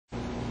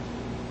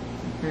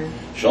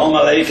Shalom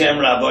Aleichem,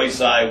 Rabbi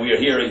Sai. We are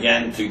here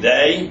again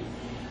today,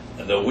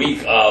 the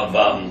week of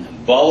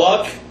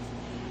Balak.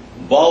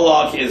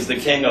 Balak is the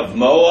king of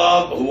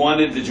Moab who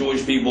wanted the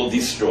Jewish people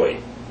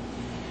destroyed.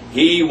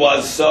 He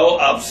was so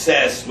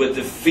obsessed with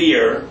the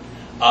fear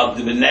of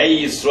the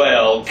Bnei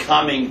Yisrael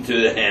coming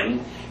to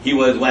him, he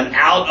went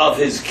out of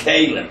his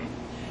kalim.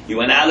 He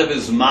went out of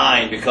his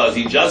mind because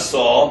he just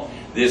saw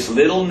this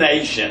little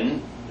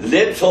nation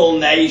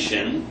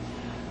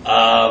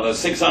of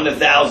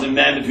 600,000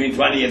 men between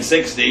 20 and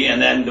 60,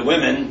 and then the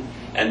women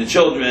and the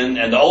children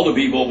and the older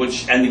people,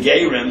 and the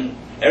Gerim,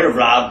 Erev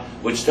Rab,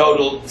 which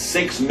totaled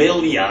 6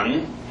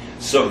 million,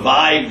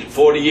 survived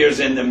 40 years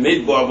in the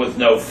Midbar with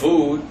no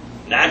food,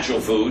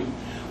 natural food,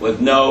 with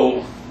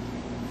no,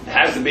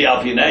 has to be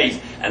Alpinais,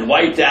 and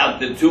wiped out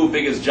the two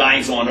biggest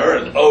giants on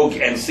earth, Og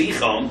and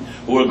Sichon,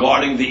 who were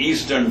guarding the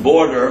eastern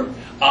border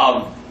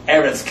of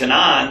Eretz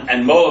Canaan,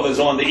 and Moab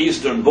is on the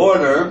eastern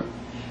border.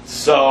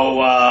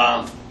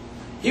 So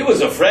he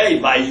was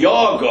afraid by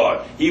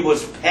Yagar. He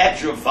was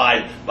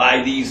petrified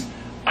by these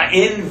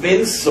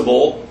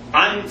invincible,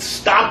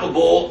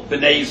 unstoppable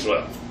Bnei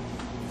Israel.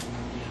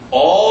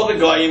 All the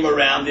Goyim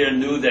around there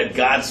knew that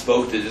God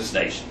spoke to this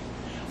nation.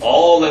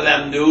 All of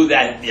them knew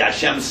that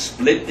Hashem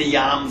split the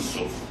Yam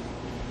Suf.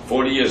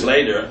 40 years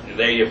later,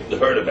 they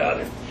heard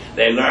about it.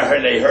 They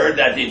heard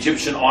that the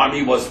Egyptian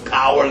army was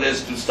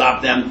powerless to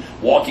stop them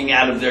walking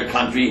out of their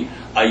country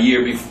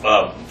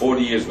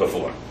 40 years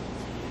before.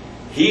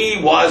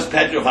 He was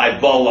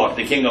petrified. Balak,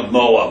 the king of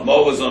Moab.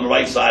 Moab was on the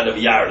right side of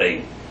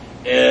Yarden,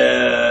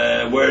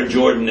 where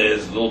Jordan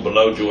is, a little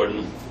below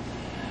Jordan.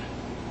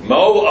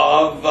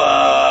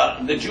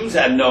 Moab, the Jews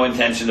had no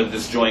intention of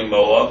destroying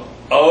Moab.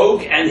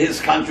 Og and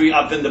his country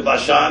up in the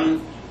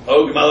Bashan,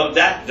 Og, Moab,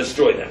 that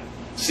destroyed them.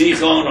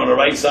 Sichon on the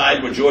right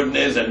side where Jordan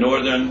is, and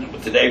northern,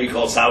 what today we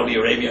call Saudi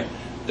Arabia,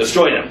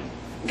 destroyed them.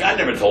 God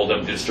never told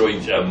them to destroy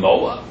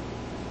Moab.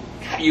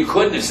 You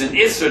couldn't. It's an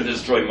Isser to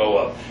destroy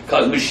Moab,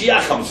 because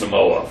Mashiach comes from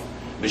Moab.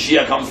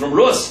 Mashiach comes from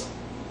Rus,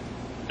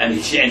 and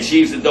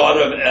she's the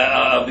daughter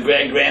of the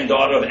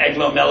granddaughter of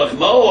Eglon Melech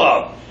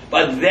Moab.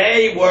 But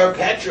they were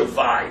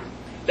petrified.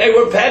 They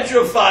were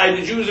petrified.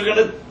 The Jews are going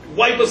to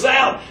wipe us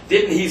out.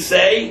 Didn't he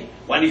say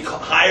when he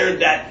hired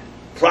that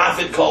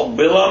prophet called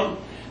Bilam?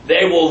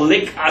 They will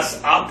lick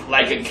us up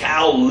like a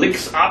cow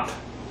licks up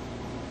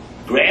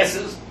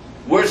grasses.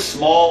 We're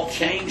small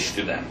change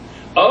to them.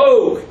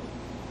 Og,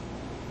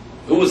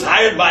 who was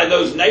hired by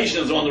those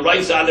nations on the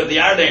right side of the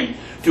Yarden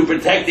to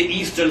protect the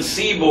eastern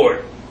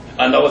seaboard.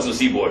 No, it wasn't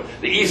seaboard.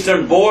 The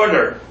eastern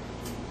border.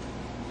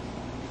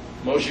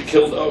 Moshe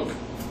killed Og.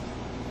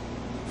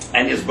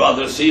 And his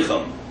brother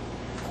Sichon.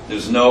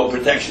 There's no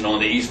protection on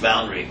the east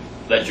boundary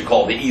that you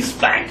call the east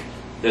bank.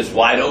 It's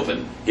wide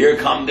open. Here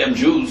come them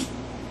Jews.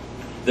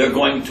 They're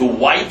going to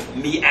wipe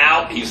me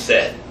out, he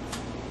said.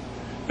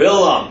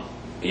 Bilam,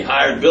 he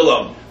hired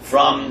Bilam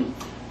from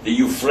the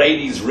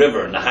Euphrates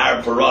River,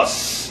 Nahar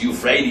Paras,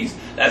 Euphrates.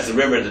 That's the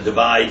river that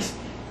divides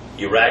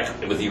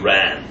Iraq with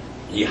Iran.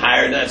 He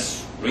hired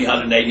us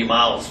 380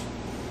 miles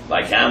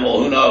by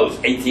camel, who knows,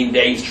 18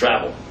 days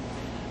travel.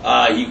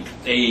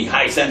 He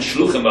sent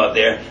shluchim out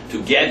there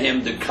to get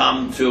him to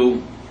come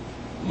to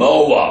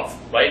Moab,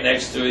 right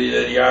next to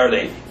the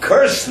Yarden.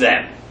 Curse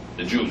them,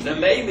 the Jews. Then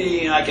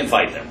maybe I can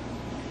fight them.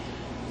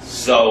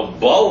 So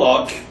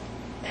Balak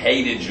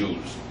hated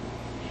Jews.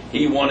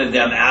 He wanted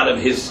them out of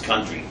his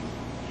country.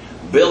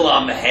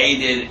 Bilam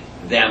hated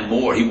them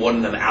more. He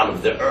wanted them out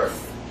of the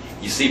earth.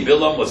 You see,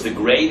 Bilam was the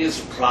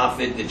greatest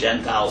prophet the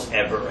Gentiles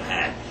ever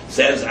had.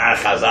 Says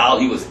Chazal,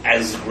 he was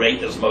as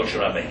great as Moshe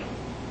Rabbeinu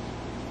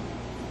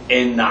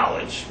in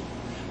knowledge.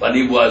 But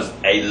he was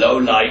a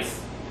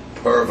low-life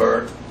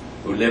pervert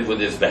who lived with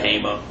his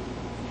behemoth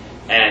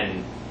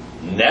and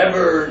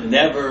never did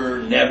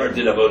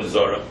avodah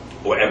zarah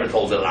or ever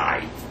told a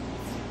lie.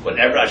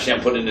 Whatever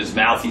Hashem put in his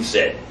mouth, he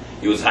said.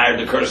 He was hired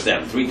to curse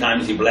them. 3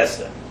 times he blessed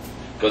them.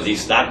 Because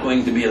he's not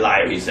going to be a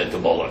liar, he said to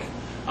Balak.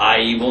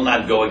 I will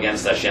not go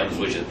against Hashem's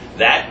wishes.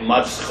 That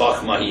much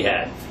chokhmah he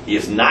had. He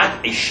is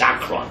not a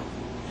shakran.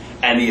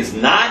 And he is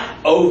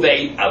not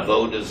oved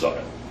avodah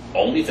zarah.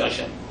 Only to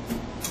Hashem.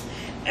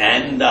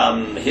 And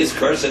his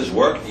curse has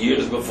worked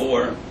years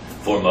before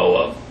for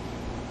Moab.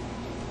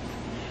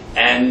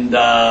 And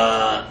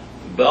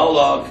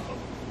Balak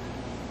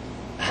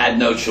had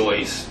no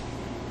choice.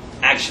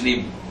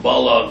 Actually,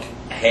 Balak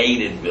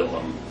hated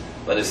Bilam.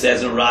 But it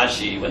says in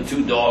Rashi, when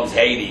 2 dogs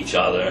hate each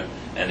other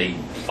and they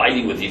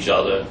fighting with each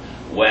other,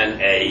 when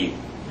a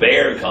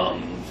bear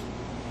comes,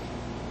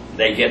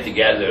 they get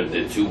together,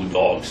 the 2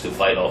 dogs, to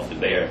fight off the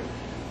bear.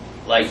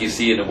 Like you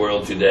see in the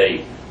world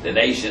today, the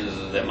nations,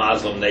 the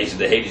Muslim nations,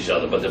 they hate each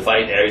other, but to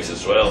fight Eretz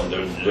Yisrael,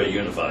 they're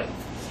unified.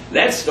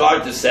 Let's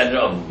start the center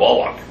of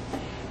Balak.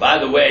 By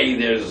the way,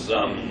 there's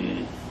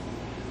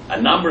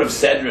a number of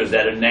sedras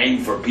that are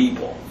named for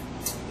people.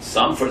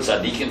 Some for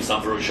tzaddikim,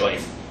 some for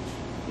rishonim.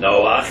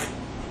 Noach,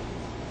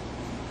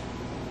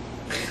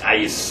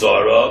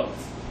 Chayisora,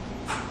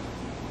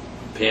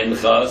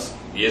 Pinchas,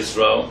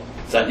 Yisro,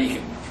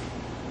 tzaddikim.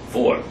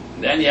 4.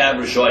 Then you have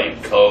Rishoyim,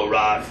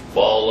 Korach,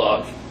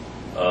 Balak.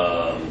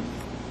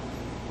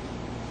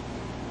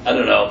 I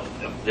don't know.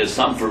 There's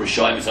some for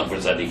Rishoyim and some for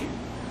Tzadikim.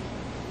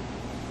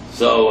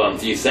 So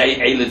if you say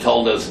Eila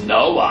told us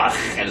Noach,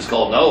 and it's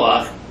called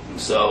Noach,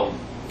 so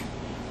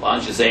why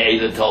don't you say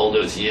Eila told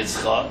us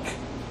Yitzchak?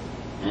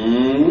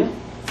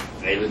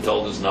 Eila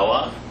told us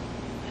Noach.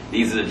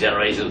 These are the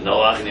generations of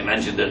Noach, and you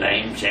mentioned their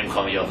name, Shem,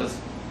 Cham, Yosef.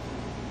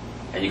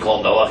 And you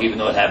call Noach, even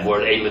though it had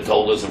word Eila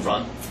told us in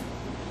front.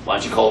 Why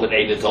don't you call it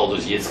Eila told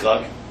us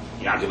Yitzchak,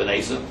 Yaakov and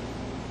Esau?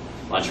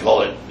 Why don't you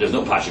call it, there's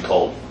no Pasha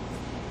called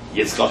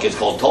Yitzchak, is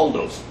called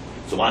Toldos.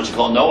 So why don't you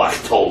call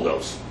Noach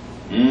Toldos?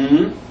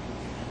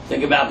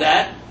 Think about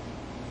that.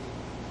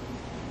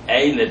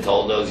 Eila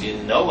Toldos you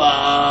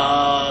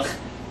Noach.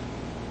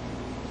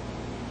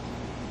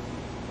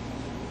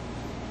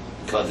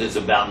 Because it's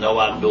about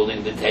Noach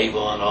building the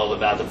table and all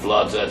about the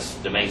floods. That's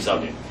the main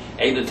subject.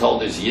 Eila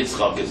told us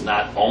Yitzchak is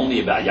not only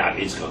about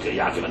Yitzchak,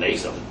 Yaakov and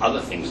Esau. There's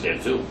other things there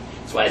too.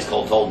 That's why it's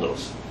called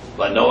Toldos.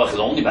 But Noach is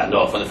only about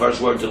Noach, from the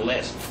first word to the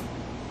last.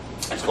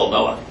 It's called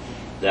Noach.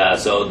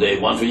 So the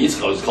one for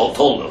Yitzchak is called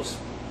Toldos,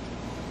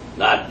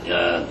 not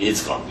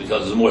Yitzchak,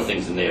 because there's more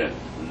things in there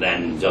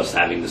than just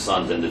having the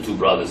sons and the two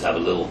brothers have a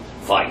little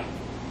fight.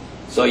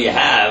 So you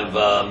have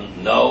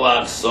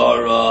Noach,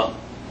 Sarah,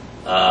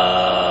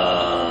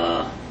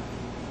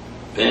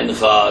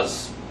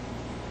 Pinchas,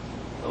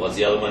 what's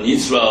the other one?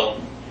 Yisrael,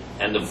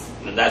 and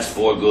that's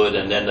 4 good,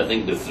 and then I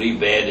think the 3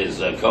 bad is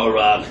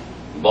Korach,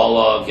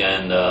 Balak,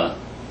 and I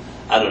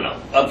don't know.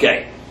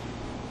 Okay.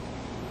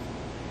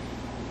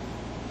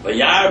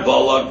 Vayar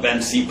Balak ben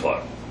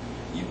Sipar.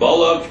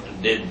 Balak,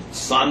 the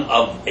son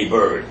of a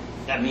bird.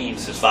 That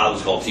means his father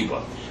was called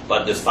Sipar.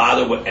 But his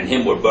father and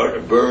him were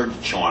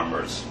bird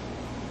charmers.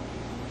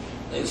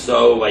 And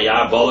so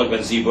Vayar Balak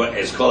ben Sipar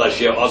is Kol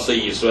Asher Asa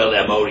Yisrael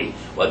Amori.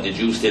 What the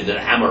Jews did to the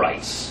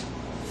Amorites.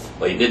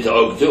 Well, he did to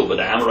Og too, but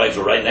the Amorites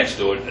were right next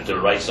to it, to the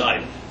right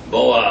side.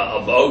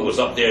 Og was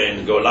up there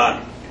in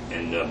Golan,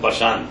 in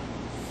Bashan.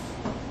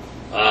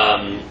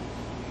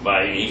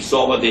 But he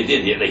saw what they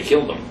did. They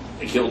killed them.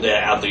 They killed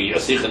out the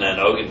Sichon and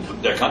Og and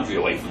took their country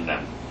away from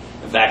them.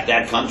 In fact,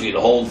 that country, the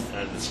whole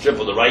strip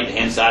of the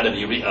right-hand side of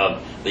the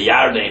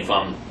Yarden,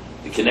 from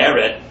the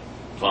Kinneret,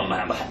 from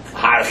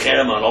Har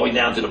Cheremon all the way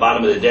down to the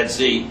bottom of the Dead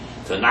Sea,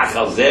 to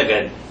Nachal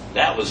Zeved,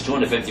 that was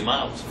 250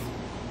 miles.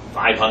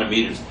 500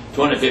 meters.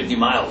 250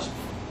 miles.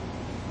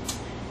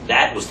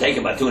 That was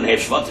taken by 2.5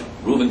 Shvatim.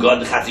 Reuben,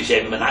 Gad, Chatzi,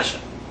 Sheva, Menashe.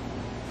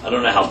 I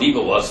don't know how deep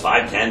it was,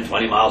 5, 10,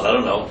 20 miles, I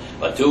don't know.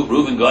 But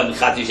Reuben, Gad,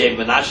 Chatzi, Sheva,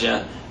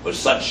 Menashe were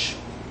such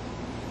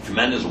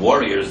tremendous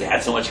warriors. They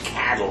had so much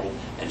cattle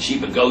and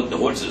sheep and goat and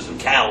horses and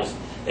cows.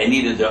 They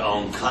needed their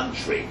own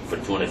country for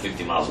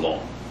 250 miles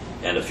long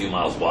and a few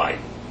miles wide.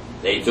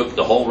 They took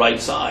the whole right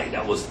side.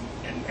 That was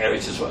in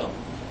Eretz Yisrael.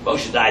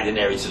 Moshe died in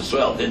Eretz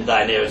Yisrael, didn't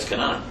die in Eretz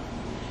Canaan.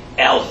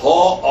 El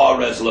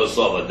Ha'aretz Lo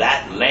Sova,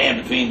 that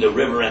land between the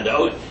river and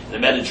the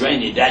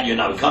Mediterranean, that you're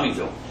not coming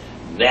to.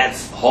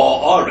 That's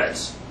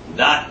Ha'aretz,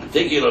 that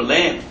particular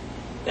land.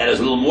 That is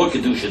a little more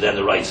Kedusha than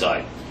the right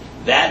side.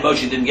 That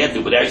Moshe didn't get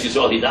to, but Eretz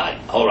Yisrael he died.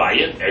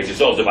 Horayah, Eretz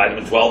Yisrael is divided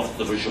into 12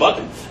 for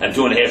Shvatim, and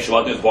 2.5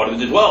 Shvatim is part of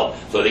the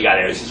 12. So they got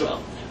Eretz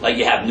Yisrael. Like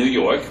you have New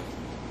York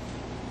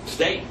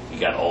State, you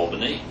got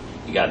Albany,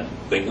 you got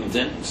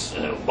Binghamton,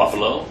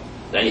 Buffalo,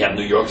 then you have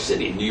New York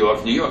City, New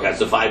York, that's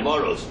the 5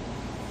 boroughs.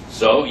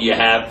 So you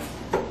have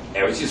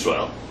Eretz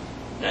Yisrael,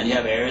 and you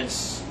have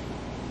Eretz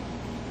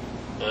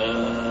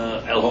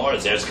El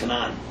Ha'aretz, Eretz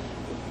Canaan.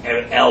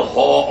 El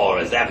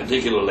Ha'aretz, that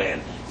particular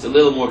land. It's a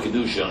little more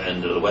Kedusha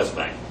in the West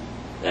Bank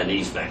than the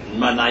East Bank.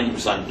 About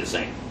 90% the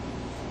same.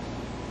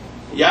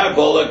 Yar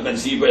Balak ben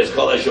Sipar is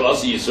called Asher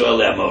Yisrael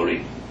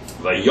Amori.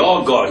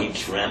 Vayogar, he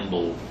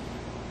trembled.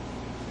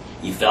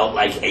 He felt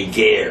like a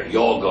ger,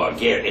 Yogar,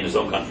 ger, in his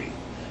own country.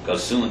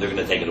 Because soon they're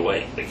going to take it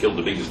away. They killed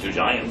the biggest 2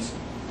 giants.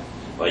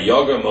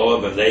 Vayogar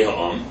Moab and they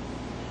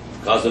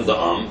because of the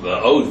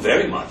owed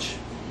very much.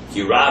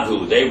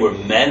 Kiravu, they were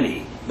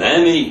many.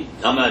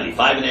 How many?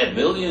 5.5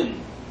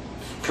 million.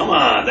 Come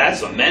on, that's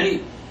so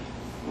many.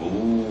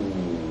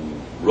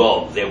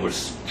 Rob, they were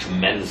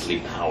tremendously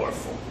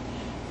powerful.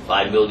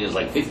 5 million is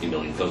like 50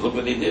 million, because look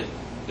what they did.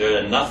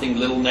 They're a nothing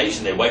little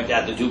nation. They wiped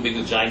out the 2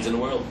 biggest giants in the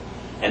world.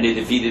 And they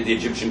defeated the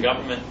Egyptian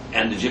government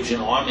and the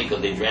Egyptian army,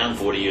 because they drowned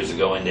 40 years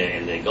ago in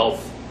the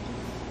Gulf.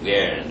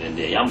 There, in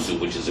the Yamsuf,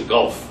 which is a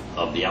gulf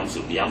of the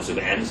Yamsuf. The Yamsuf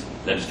ends,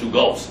 then there's 2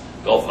 gulfs.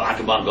 Gulf of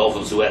Aqaba and Gulf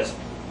of Suez.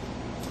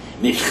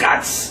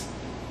 Mifchatz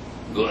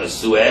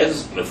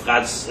Suez,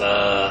 Mifchatz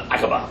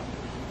Aqaba.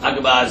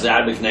 Aqaba is the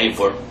Arabic name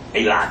for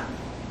Eilat.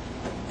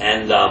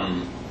 And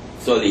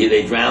so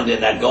they drowned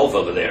in that gulf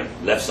over there,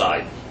 left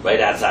side, right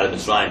outside of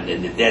Mitzrayim,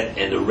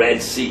 in the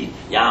Red Sea,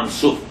 Yam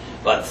Suf.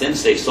 But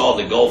since they saw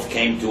the gulf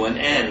came to an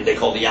end, they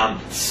called the Yam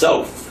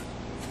Sof.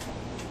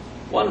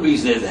 One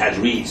reason is it has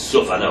reeds,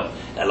 Suf, I know,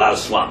 a lot of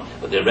swamp.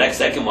 But the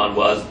second one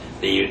was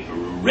the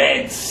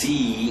Red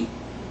Sea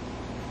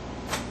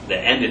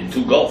that ended in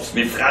 2 gulfs,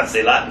 Mifchat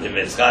Eilat and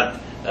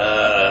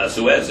Mifchat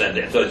Suez,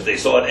 and so they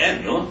saw it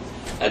end, no?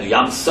 And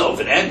Yam Sof,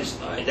 it ends.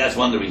 All right, that's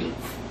one of the reasons.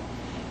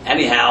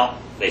 Anyhow,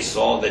 they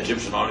saw the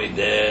Egyptian army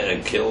dead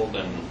and killed,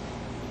 and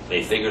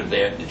they figured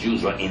the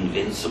Jews were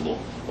invincible.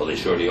 Well, they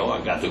surely are.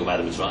 God took them out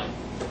of Mitzrayim.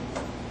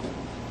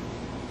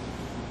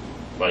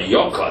 But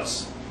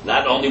Yochotz,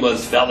 not only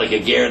was felt like a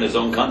ger in his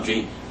own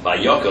country, by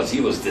Yochotz,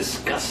 he was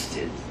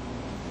disgusted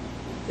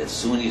that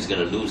soon he's going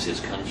to lose his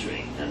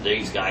country, and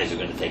these guys are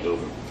going to take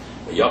over.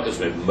 But Yochotz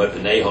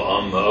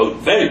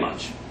very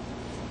much.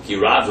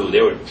 Kiravu,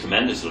 they were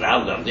tremendous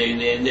without them.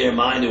 In their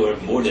mind, they were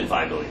more than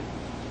 5 billion.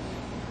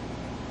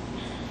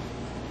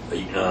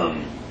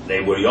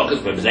 They were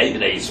Yochotz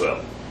b'nei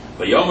Israel.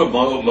 But Yom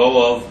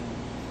Moav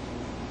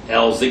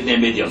El Zigne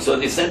Midian. So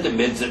they sent the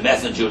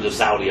messenger to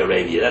Saudi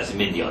Arabia. That's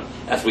Midian.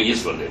 That's where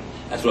Yisrael lived.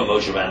 That's where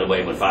Moshe ran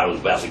away when Pharaoh was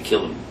about to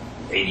kill him.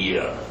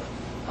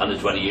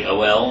 120 years.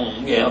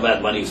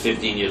 About when he was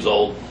 15 years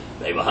old.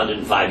 Maybe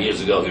 105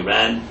 years ago, he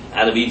ran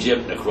out of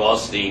Egypt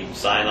across the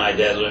Sinai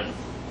Desert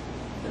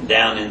and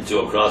down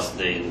across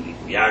the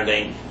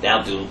Yarden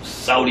down to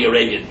Saudi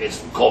Arabia.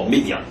 It's called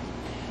Midian.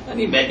 And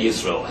he met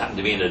Yisrael. Happened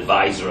to be an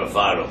advisor of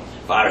Pharaoh.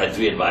 Pharaoh had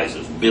 3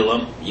 advisors: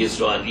 Bilam,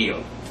 Yisrael, and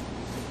Eo.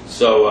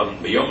 So,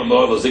 Yom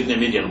Moav was Zikna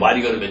Midian. Why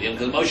did he go to Midian?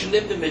 Because Moshe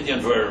lived in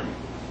Midian for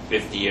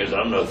 50 years,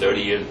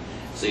 30 years.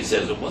 So he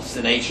says, what's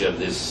the nature of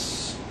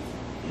this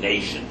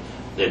nation?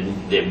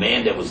 The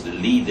man that was to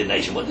lead the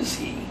nation, what is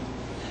he?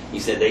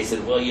 They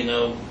said, well,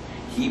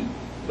 he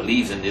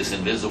believes in this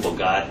invisible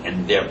God,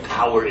 and their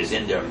power is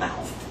in their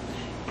mouth.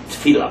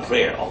 Tefillah,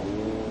 prayer. Oh,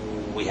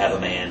 we have a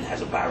man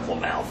has a powerful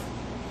mouth.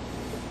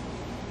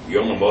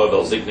 Yom Moav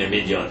el Zikna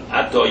Midian.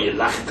 Ato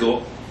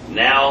Yelachko.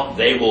 Now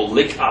they will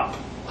lick up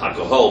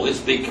Hakahol, this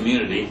big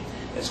community.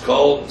 It's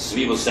called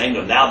Svivo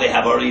Sengno. Now they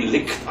have already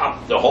licked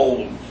up the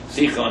whole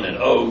Sichon and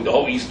Og, the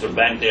whole eastern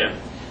bank there.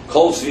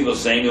 Called Svivo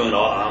Sengno, and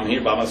I'm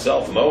here by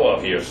myself,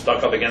 Moab here,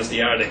 stuck up against the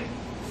Yarden.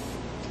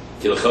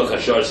 Tilchok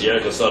Hashar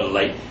Sierra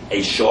like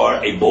a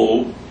shar, a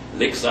bull,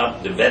 licks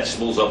up the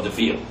vegetables of the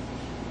field.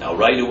 Now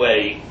right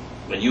away,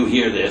 when you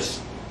hear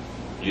this,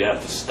 you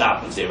have to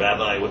stop and say,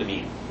 Rabbi, what do you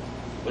mean?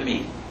 What do you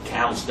mean?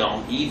 Cows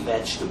don't eat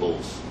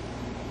vegetables.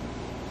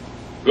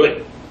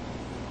 Good.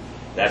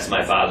 That's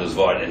my father's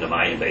word in the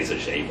Mayan Beis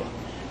Sheva.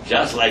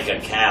 Just like a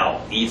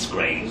cow eats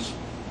grains,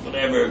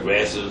 whatever,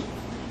 grasses,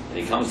 and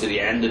he comes to the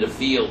end of the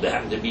field, there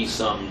happen to be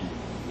some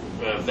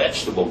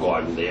vegetable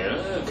garden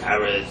there,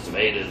 carrots,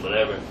 tomatoes,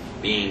 whatever,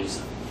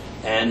 beans,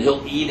 and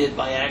he'll eat it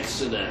by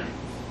accident.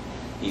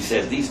 He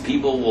says, these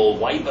people will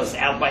wipe us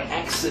out by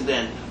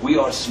accident. We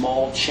are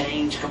small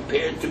change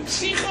compared to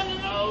Psichon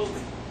and Og.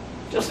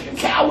 Just like a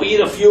cow, we eat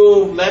a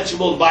few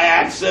vegetables by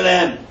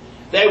accident.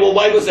 They will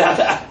wipe us out.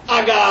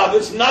 Agav,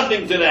 it's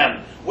nothing to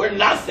them. We're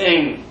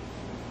nothing.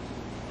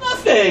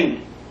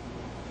 Nothing.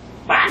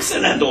 By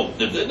accident,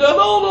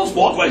 they'll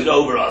walk right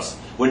over us.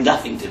 We're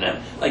nothing to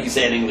them. Like you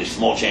say in English,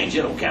 small change,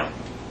 you don't count.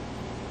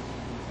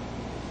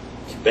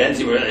 Es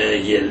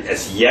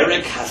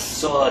yerek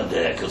hasod,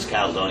 because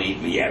cows don't eat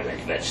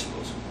yerek,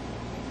 vegetables.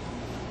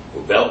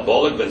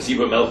 Balak ben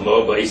Sipor melech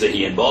Moab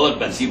ba'Isahi, and Balak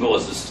ben Sipor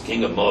was the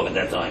king of Moab at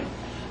that time.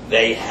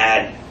 They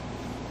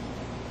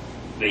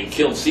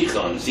killed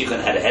Sichon.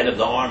 Sichon had a head of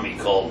the army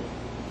called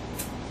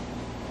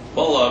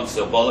Balak,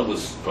 so Balak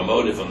was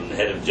promoted from the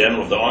head of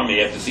general of the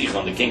army after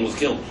Sichon, the king was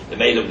killed. They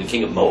made him the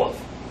king of Moab.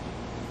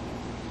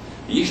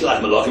 Yishlach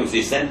Malachim, so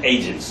they sent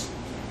agents.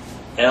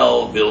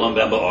 El Bilam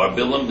ben Ba'ar,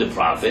 Bilam the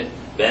prophet,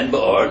 Ben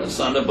Ba'ar, the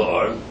son of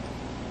Ba'ar.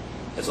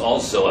 That's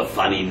also a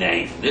funny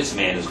name. This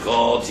man is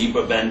called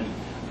Tzipor ben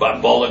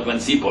Balak ben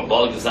Tzipor.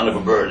 Balak the son of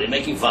a bird. They're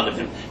making fun of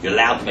him. You're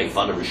allowed to make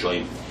fun of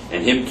Rishoyim.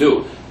 And him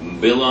too.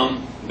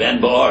 Bilam ben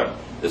Ba'ar,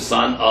 the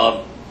son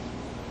of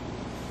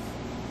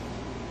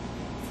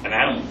an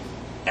animal.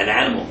 An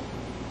animal.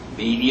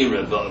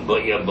 Be'irim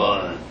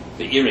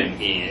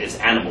is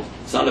animals.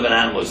 Son of an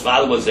animal. His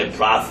father was a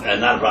prophet,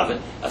 not a prophet,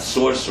 a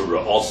sorcerer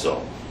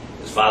also.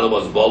 His father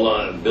was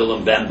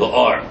Bilam ben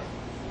Ba'ar.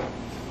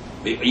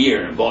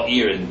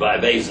 Ba'ir, and by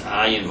base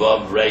ayin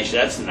vav reish,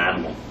 that's an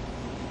animal.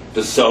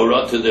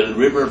 Pesora, to the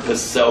river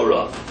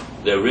Pesora.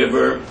 The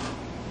river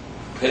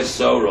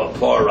Pesora,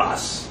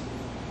 Poras.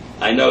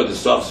 I know the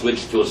soft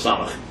switched to a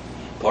samach.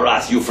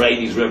 Poras,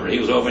 Euphrates River. He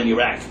was over in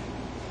Iraq.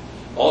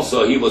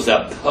 Also, he was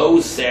a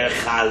poser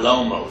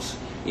chalomos.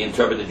 He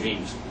interpreted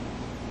dreams.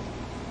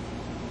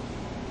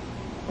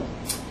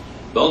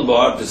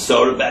 Bonbar,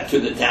 Pesora, back to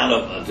the town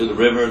of, to the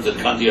river, to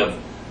the country of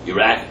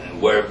Iraq,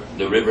 where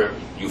the river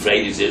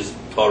Euphrates is.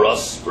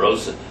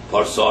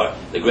 Parsar,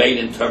 the great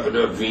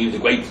interpreter of dreams, the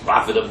great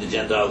prophet of the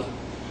Gentiles.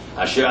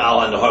 Asher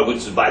al Nahar, which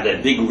is by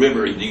that big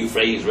river, the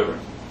Euphrates River.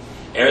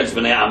 Eretz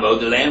Bnei Amod,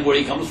 the land where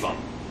he comes from.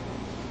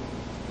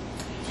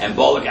 And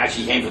Balak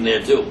actually came from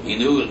there too. He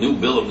knew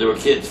Bilam, they were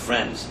kids,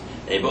 friends.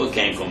 They both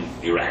came from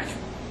Iraq.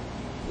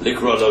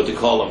 Likrodo, to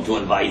call him, to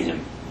invite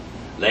him.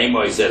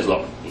 Lamor, he says,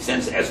 look, he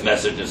sends a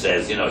message and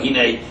says,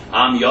 Hine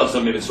Am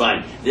Yotzam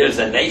Mitzrayim. There's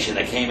a nation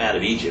that came out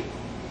of Egypt.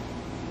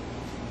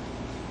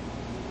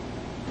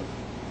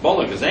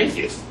 Balak is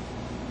atheist.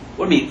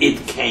 What do you mean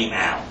it came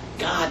out?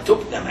 God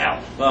took them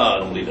out. Oh, I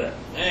don't believe that.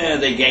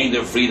 They gained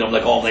their freedom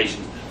like all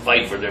nations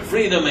fight for their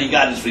freedom, and he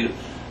got his freedom.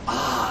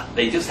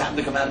 They just happened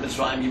to come out of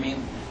Mitzrayim, you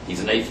mean? He's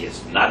an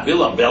atheist. Not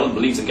Bilam. Bilam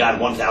believes in God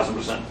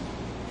 1,000%.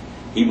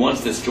 He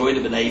wants destroyed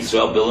the Bnei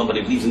Yisrael, Bilam, but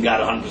he believes in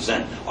God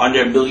 100%. Aren't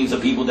there millions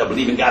of people that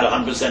believe in God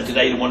 100%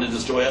 today that want to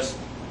destroy us?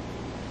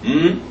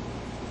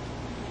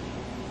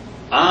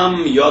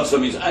 Yotza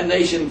means a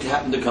nation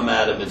happened to come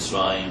out of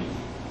Mitzrayim.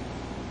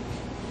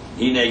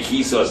 Hine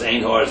Kisos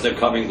Ein Hors, they're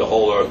covering the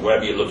whole earth.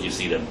 Wherever you look, you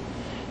see them.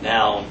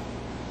 Now,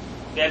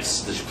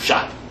 that's the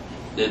shot.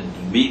 The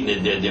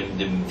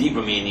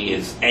deeper meaning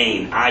is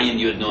Ein, Ayin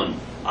Yud Nun,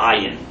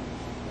 Ayin.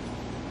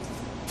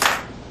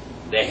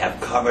 They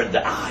have covered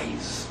the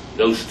eyes.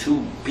 Those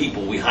two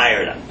people we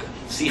hired,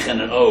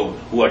 Sichen and Og,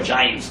 who are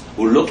giants,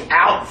 who look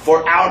out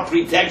for our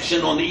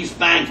protection on the East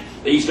Bank.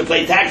 They used to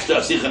play tax to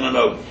us, Sichen and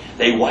Og.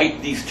 They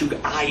wiped these two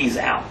eyes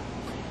out.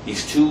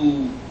 These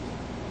two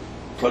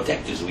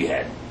protectors we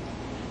had.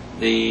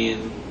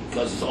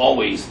 Because it's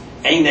always,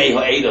 Einei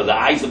Ha'eda, the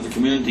eyes of the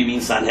community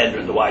means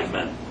Sanhedrin, the wise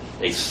men.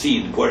 They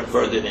see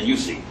further than you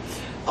see.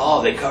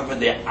 Oh, they covered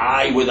their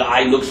eye where the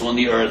eye looks on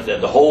the earth.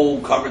 The whole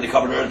they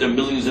covered the earth, there are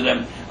millions of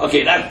them.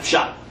 Okay, that's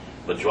shot.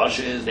 But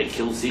Russia is, they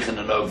killed Sichen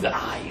and Og, the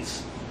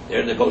eyes.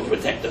 They're supposed to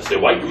protect us. They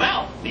wiped them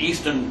out. The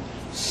eastern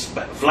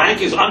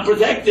flank is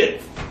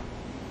unprotected.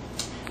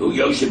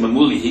 Yosef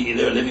Memuli,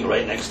 they're living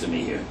right next to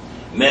me here.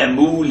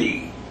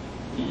 Memuli.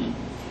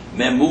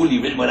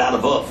 Memuli, written without a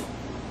vav.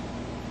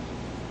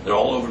 They're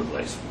all over the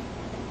place.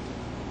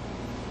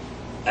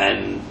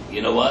 And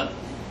you know what?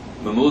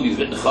 Memuli is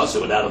written chasser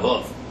without a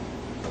vav.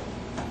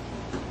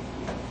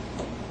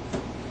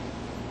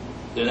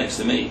 They're next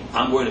to me.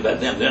 I'm worried about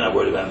them. They're not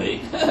worried about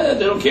me. They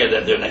don't care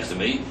that they're next to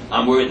me.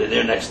 I'm worried that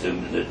they're next to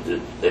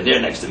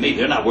me.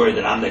 They're not worried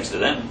that I'm next to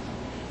them.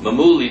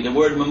 Mamuli, the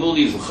word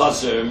mamuli is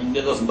chasser.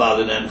 It doesn't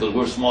bother them because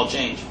we're small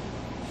change.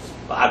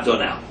 But Abdo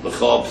now,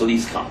 l'chol,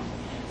 please come.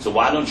 So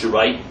why don't you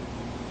write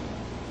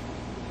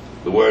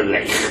the word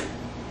leich?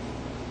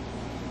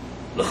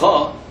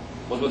 L'chol,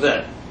 what's with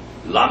that?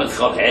 Lamed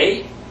chol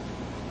hey.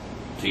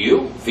 To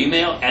you,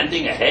 female,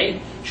 ending a hey,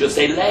 she'll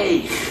say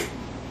leich.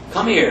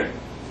 Come here.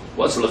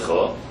 What's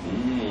l'chol?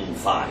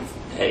 5.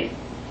 Hey.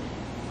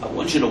 I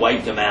want you to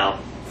wipe them out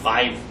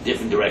 5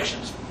 different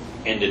directions.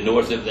 In the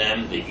north of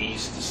them, the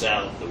east, the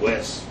south, the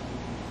west.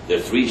 There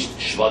are 3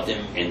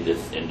 shvatim in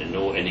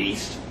the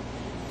east,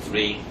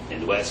 3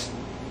 in the west,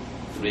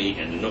 3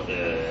 in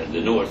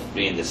the north,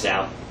 3 in the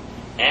south,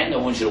 and I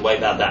want you to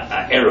wipe out the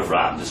Erev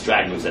Rab, the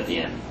stragglers at the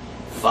end.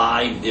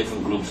 5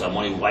 different groups. I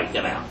want you to wipe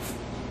them out.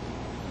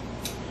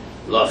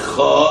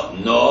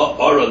 Lacha no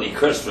orally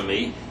cursed for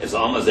me is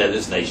almost at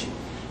this nation.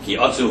 Ki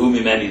atzuhu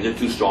mimeni, they're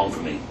too strong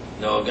for me.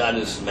 No, God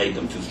has made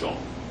them too strong.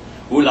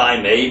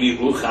 Ulai, maybe,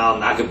 uchal,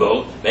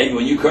 nakabo, maybe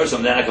when you curse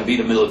them, then I can beat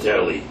them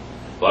militarily.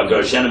 But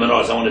Gershenim and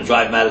I want to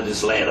drive them out of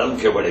this land. I don't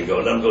care where they go.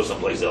 Let them go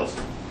someplace else.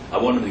 I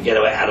want them to get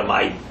out of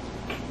my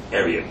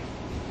area.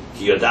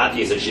 Ki yodati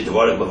is a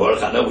shitavarach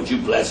mavarach. I know what you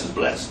bless is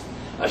blessed.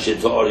 I should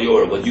tell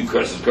you what you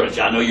curse is cursed.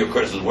 I know your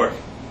curses work.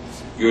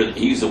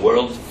 He's the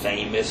world's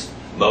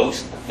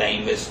most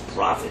famous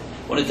prophet.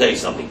 I want to tell you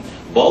something.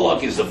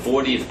 Balak is the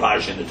 40th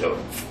parsha in the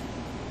Torah.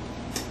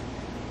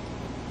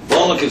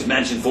 Balak is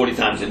mentioned 40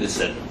 times in this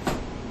sentence.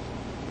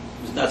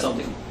 Isn't that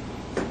something?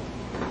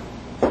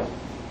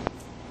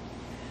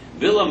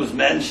 Bilam is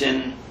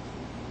mentioned,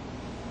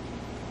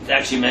 it's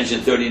actually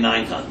mentioned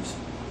 39 times.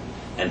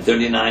 And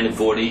 39 and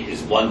 40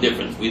 is one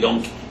difference.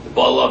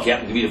 Balak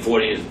happened to be the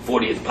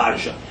 40th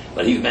parsha,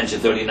 but he's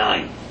mentioned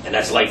 39, and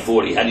that's like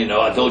 40. How do you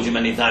know? I told you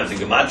many times in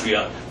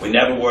Gematria, we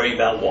never worry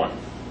about one,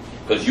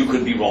 because you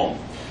could be wrong.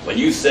 When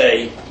you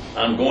say,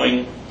 I'm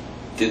going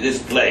to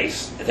this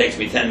place, it takes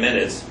me 10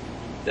 minutes,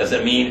 does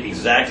that mean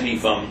exactly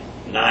from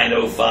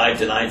 9:05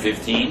 to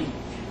 9:15?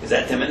 Is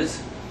that 10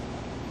 minutes?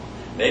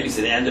 Maybe it's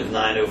the end of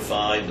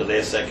 9:05, the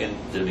last second,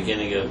 to the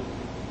beginning of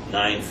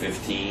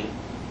 9:15.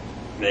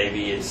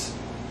 Maybe it's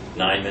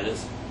 9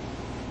 minutes.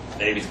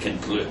 Maybe it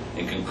concludes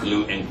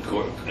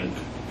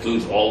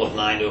all of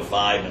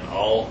 9:05 and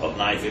all of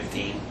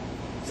 9:15.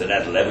 So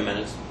that's 11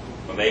 minutes.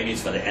 Or maybe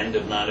it's from the end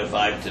of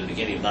 9:05 to the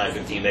beginning of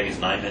 9:15. Maybe it's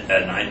 9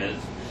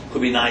 minutes.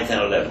 Could be 9, 10,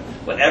 11.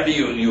 Whatever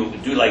you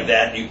do like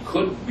that, you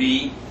could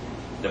be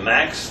the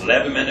max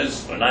 11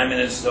 minutes or 9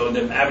 minutes. So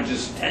the average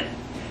is 10.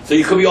 So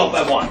you could be off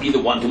by 1, either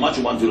 1 too much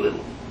or 1 too little.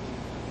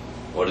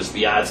 Or the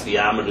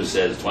speedometer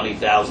says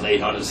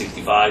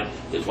 20,865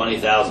 to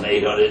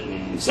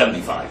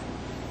 20,875.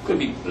 Could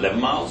be 11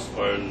 miles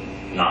or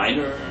 9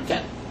 or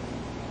 10.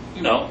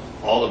 You know,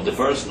 all of the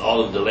first and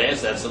all of the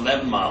last, that's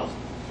 11 miles.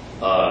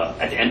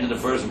 At the end of the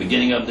first and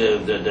beginning of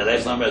the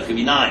last number, it could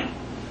be 9.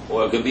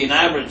 Or it could be an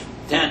average,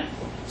 10.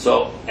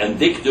 So, and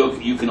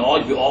dikduk, you can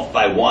always be off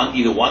by 1,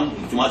 either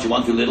 1 too much or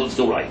 1 too little, it's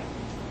still right.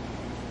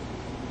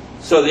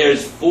 So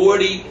there's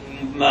 40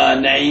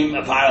 name,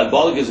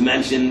 Balak is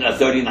mentioned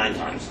 39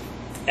 times.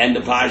 And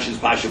the Parsha is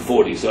Parsha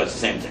 40, so it's the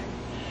same thing.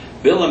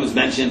 Bilam is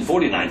mentioned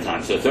 49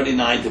 times, so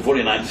 39 to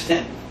 49 is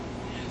 10.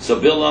 So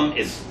Bilam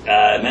is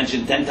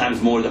mentioned 10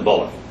 times more than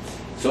Balak.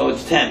 So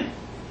it's 10.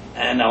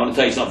 And I want to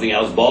tell you something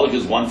else. Balak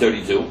is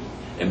 132,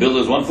 and Bilam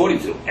is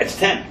 142. It's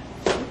 10.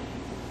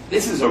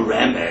 This is a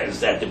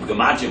remez that the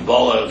Gematria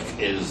Balak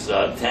is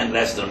 10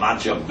 less than the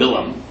Gematria of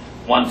Bilam,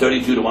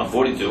 132 to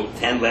 142,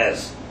 10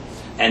 less.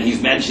 And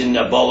he's mentioned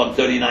Balak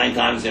 39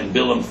 times and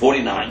Bilam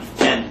 49,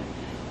 10.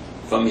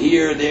 From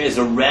here, there's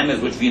a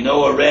remez, which we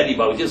know already,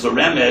 but just a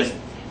remez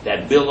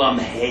that Bilam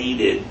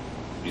hated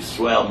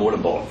Yisrael more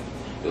than Balak.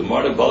 Because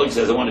more than Balak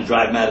says, I want to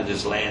drive him out of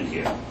this land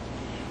here.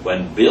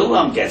 When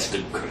Bilam gets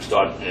to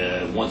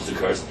wants to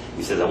curse,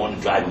 he says, I want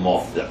to drive him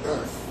off the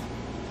earth.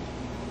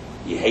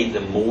 He hated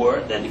him more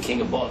than the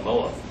king of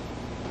Moab.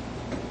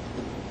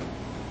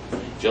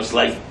 Just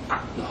like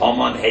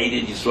Haman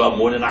hated Yisrael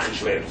more than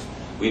Achashverosh.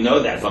 We know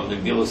that from the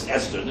Gilus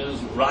Esther. There's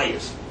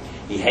Rayas.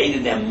 He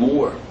hated them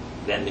more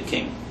than the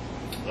king,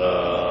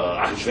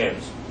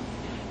 Achashverosh.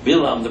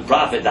 Bilam, the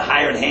prophet, the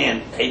hired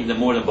hand, hated them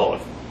more than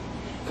Balak.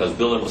 Because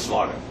Bilam was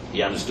smarter.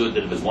 He understood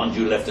that if there's one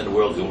Jew left in the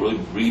world who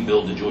would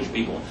rebuild the Jewish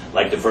people,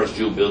 like the first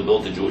Jew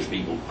built the Jewish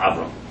people,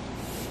 Avram.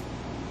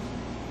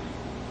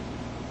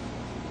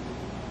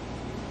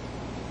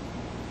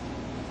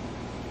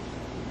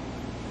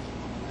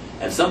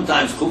 And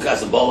sometimes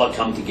Chukas and Balak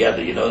come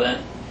together, you know that?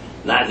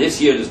 Now,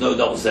 this year there's no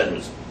double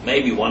seders.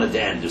 Maybe one at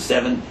the end. There's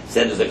 7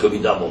 seders that could be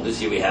double.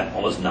 This year we have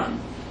almost none.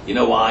 You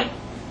know why?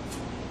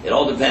 It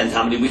all depends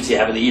how many weeks you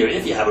have in a year.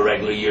 If you have a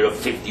regular year of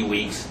 50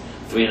 weeks,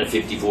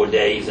 354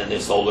 days, and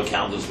their solar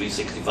count is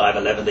 365,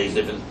 11 days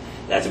difference,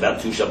 that's about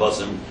 2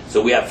 Shabbosim.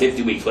 So we have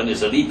 50 weeks. When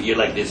there's a leap year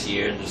like this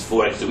year, there's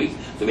 4 extra weeks.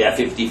 So we have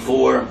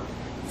 54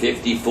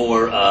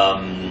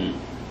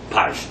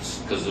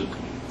 parshas. Because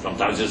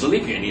sometimes there's a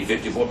leap year, you need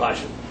 54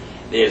 parshas.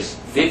 There's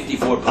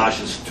 54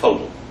 parshas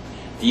total.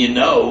 Do you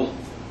know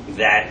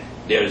that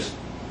there's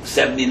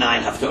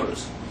 79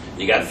 haftorahs?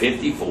 You got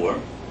 54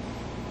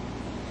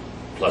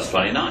 plus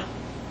 29.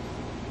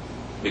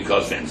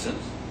 Because, for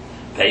instance,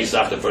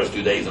 Pesach, the first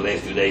 2 days, the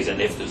last 2 days, and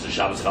if there's a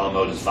Shabbos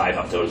Chalamot, there's 5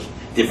 haftorahs,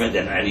 different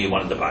than any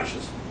one of the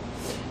parshas.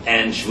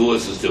 And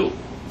Shavuos is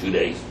 2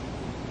 days.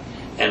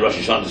 And Rosh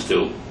Hashanah is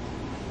 2.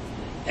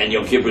 And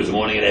Yom Kippur is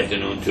morning and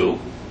afternoon, 2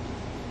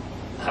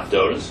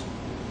 haftorahs.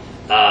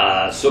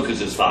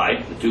 Sukkot is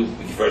 5, the 2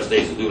 first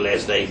days, the 2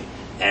 last days,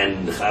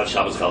 and the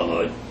Shabbos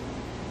Chalamot.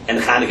 And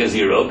Chanukah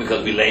 0,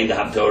 because we lay the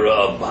Haftorah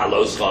of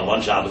Haloscha on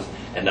one Shabbos,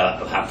 and the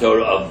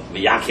Haftorah of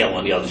Yakel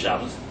on the other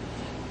Shabbos.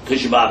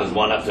 Tisha B'Av is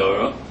 1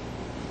 Haftorah.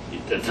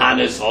 The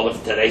Tanis, all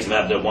of today's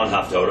have the 1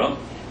 Haftorah.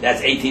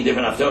 That's 18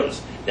 different Haftorahs.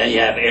 Then you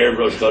have Erev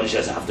Rosh Chodesh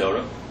has a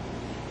Haftorah.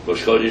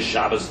 Rosh Chodesh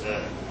Shabbos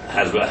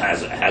has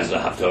a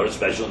Haftorah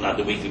special, not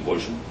the weekly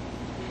portion.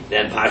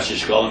 Then Parshas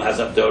Shkolim has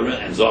Haftorah,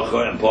 and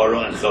Zochar, and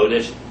Poro, and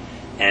Chodesh,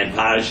 and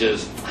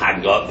Parshas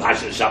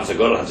Shabbos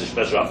HaGodol has a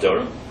special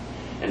Haftorah,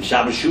 and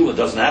Shabbos Shuvah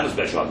doesn't have a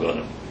special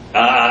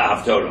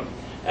Haftorah.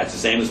 That's the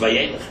same as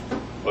Vayelech,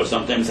 or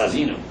sometimes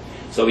Hazinu.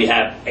 So we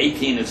have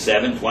 18 and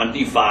 7,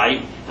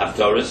 25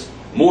 Haftorahs,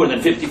 more than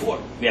 54.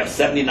 We have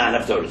 79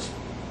 Haftorahs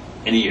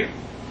in a year,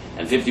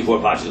 and 54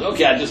 Parshas.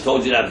 Okay, I just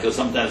told you that because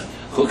sometimes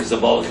Chukas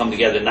and Balak come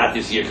together, not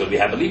this year because we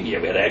have a leap year,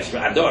 we had an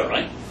extra Adar,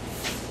 right?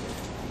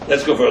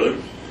 Let's go further.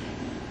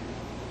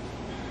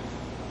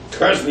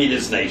 Curse me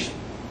this nation.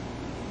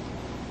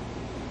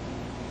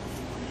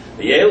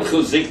 The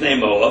Yelchu Ziknei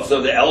Moab,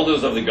 so the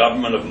elders of the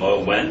government of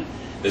Moab went,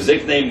 the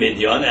Ziknei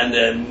Midian,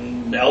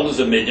 and the elders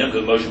of Midian,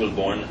 because Moshe was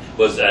born,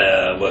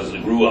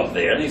 grew up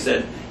there, and they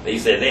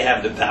said they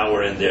have the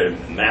power in their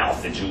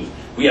mouth, the Jews.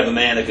 We have a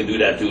man that can do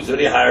that too. So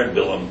they hired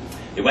Bilam.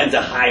 They went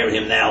to hire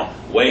him now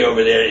way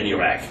over there in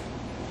Iraq.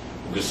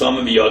 Because some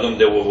of them,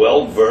 they were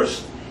well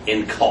versed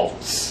in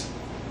cults.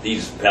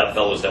 These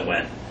fellows that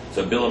went.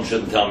 So Bilam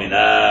shouldn't tell me,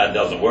 nah, it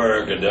doesn't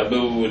work, or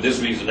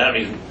this reason, that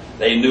reason.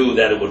 They knew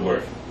that it would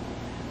work.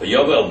 But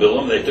Yovel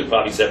Bilam, they took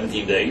probably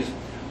 17 days.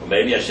 Or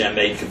maybe Hashem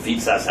made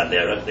Kefizas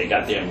Hadera. They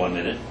got there in 1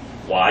 minute.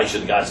 Why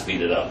should God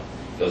speed it up?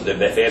 Because the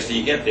faster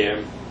you get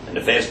there, and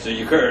the faster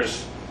you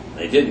curse.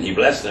 They didn't. He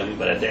blessed them,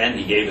 but at the end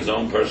he gave his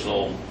own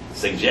personal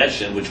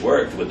suggestion, which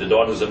worked with the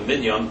daughters of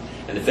Midian,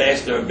 and the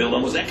faster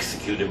Bilam was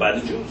executed by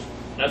the Jews.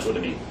 That's what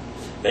it means.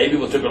 Maybe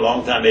it took a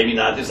long time, maybe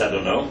not this, I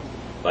don't know.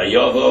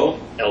 Vayovo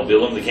el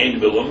Bilam, they came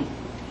to Bilam.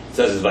 It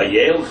says it's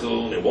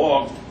Vayelchu, they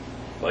walked.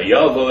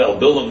 Vayovo el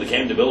Bilam, they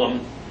came to Bilam.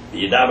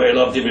 The Yedaber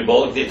loved Dibri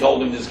Balak, they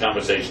told him this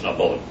conversation of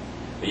Balak.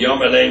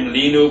 Vayomer leim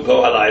linu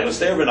po halai, let's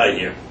stay overnight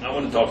here. I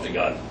want to talk to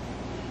God.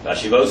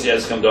 Vashivosi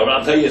has come over.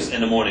 I'll tell you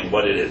in the morning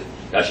what it is.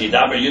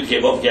 Gashidaber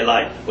Yudke Vovke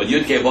Lai. When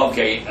Yudke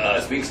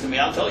Vovke speaks to me,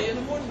 I'll tell you in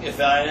the morning if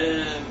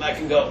I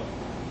can go.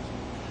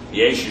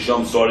 Yesh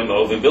Yishom Sorim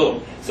Moab and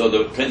Bilam. So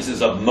the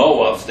princes of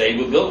Moab stayed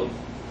with Bilam.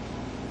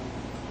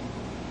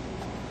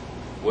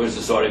 Where's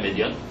the Sori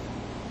Midian?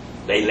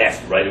 They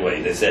left right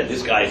away. They said,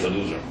 this guy is a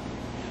loser.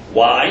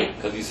 Why?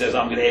 Because he says,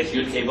 I'm going to ask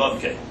Yudke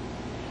Vovke.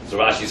 So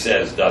Rashi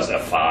says, does a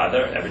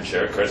father ever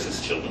curse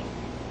his children?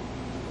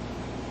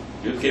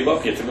 Yudke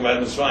Vovke took him out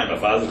of Mitzrayim. A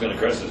father's going to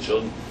curse his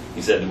children.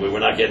 He said, we're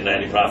not getting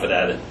any prophet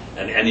out of it,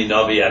 and any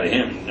Navi out of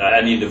him,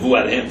 any Nevu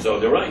out of him. So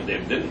they're right, they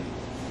didn't.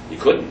 He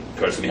couldn't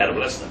curse him, he had to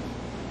bless them.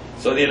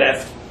 So they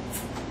left.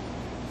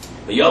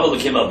 The Yovel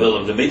came out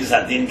Bilam, the Midas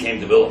Hadin came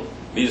to Bilam.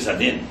 Midas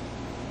Hadin.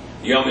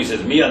 Yomi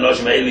says, Mi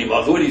Anoshim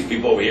Eli, who are these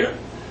people over here?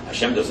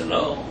 Hashem doesn't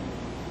know.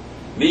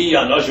 Me,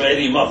 Anosh, what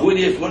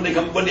do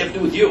they have to do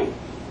with you?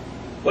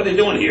 What are they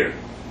doing here?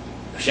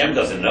 Hashem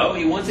doesn't know.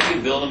 He wants to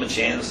give Bilam a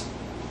chance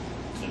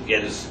to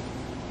get his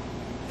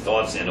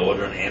thoughts in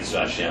order and answer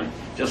Hashem.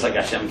 Just like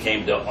Hashem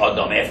came to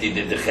Adam after he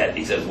did the chet.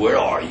 He says, where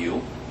are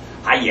you?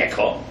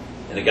 Hayekha.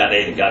 And the God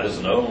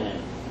doesn't know.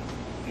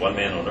 One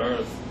man on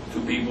earth,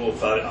 two people,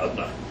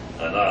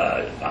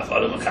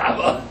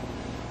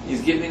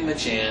 he's giving him a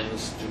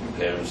chance to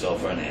prepare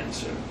himself for an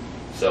answer.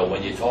 So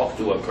when you talk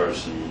to a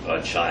person,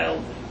 a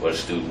child, or a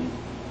student,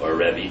 or a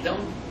Rebbe,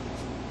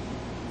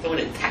 don't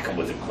attack him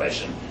with a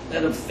question.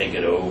 Let him think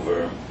it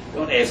over.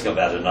 Don't ask him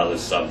about another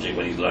subject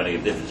when he's learning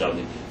a different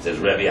subject. He says,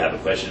 Rebbe, I have a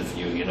question for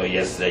you. You know,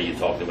 yesterday you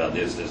talked about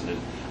this, and this.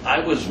 I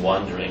was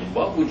wondering,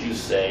 what would you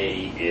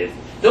say if...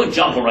 Don't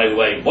jump him right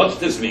away. What's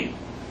this mean?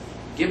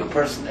 Give a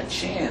person a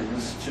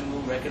chance to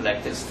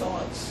recollect his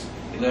thoughts.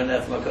 You learn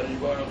that from HaKadosh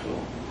Baruch Hu.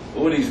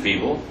 Who are these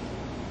people?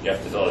 You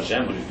have to tell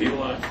Hashem who these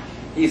people are.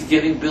 He's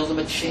giving Bilam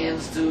a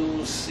chance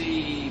to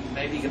see,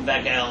 maybe he can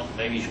back out,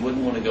 maybe he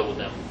wouldn't want to go with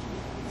them.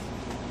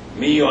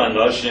 Me,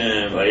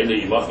 Anoshim,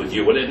 with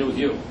you. What did they do with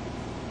you?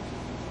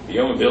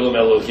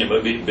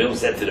 Bilam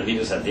said to the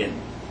Midas Hadin,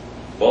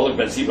 Balak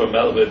ben Tzipor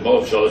melech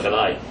Moab sholach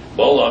alai.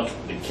 Balak,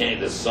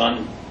 the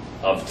son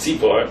of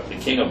Tzipor, the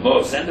king of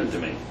Moab, sent him to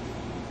me.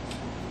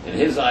 In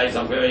his eyes,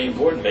 I'm very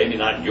important. Maybe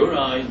not in your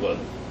eyes, but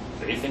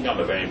they think I'm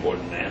a very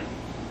important man.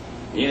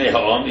 He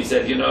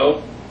said, you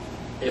know,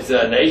 it's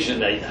a nation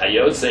that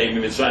Hayosef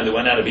Mitzrayim that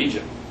went out of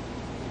Egypt.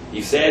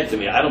 He said to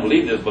me, I don't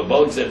believe this, but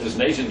Balak said this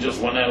nation just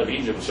went out of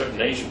Egypt, a certain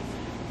nation.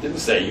 Didn't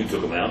say you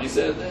took them out. He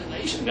said the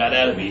nation got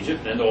out of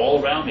Egypt and they're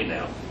all around me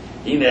now.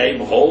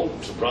 Behold,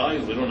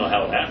 surprise, we don't know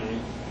how it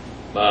happened.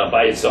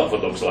 By itself,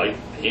 it looks like.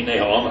 To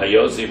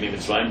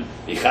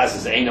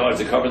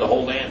cover the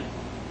whole land.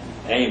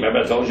 Hey, remember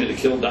I told you to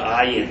kill the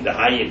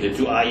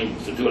two ayim,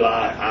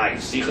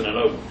 Sichon and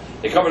Og.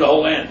 They cover the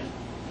whole land.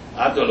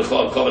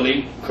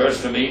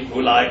 Curse for me.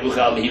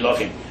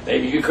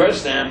 Maybe if you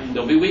curse them,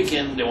 they'll be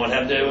weakened. They won't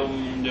have the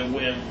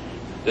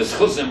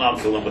schusim. I'll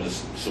kill them with a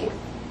sword.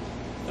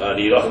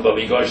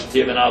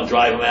 And I'll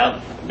drive them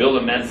out. Build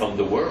a men from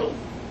the world.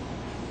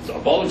 So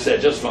Balak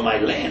said, just from my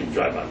land,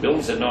 drive out.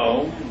 Bilam said,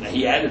 no.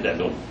 He added that.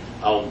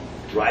 I'll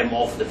drive them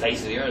off the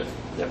face of the earth.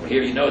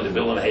 Here you know that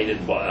Bilam hated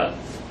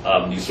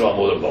Yisrael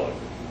more than Balak.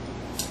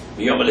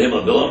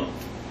 Bilam,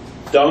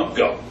 don't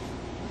go.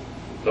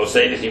 Don't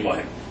say anything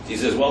more. He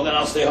says, well, then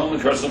I'll stay home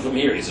and curse him from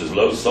here. He says,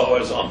 lo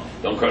sawers,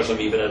 don't curse him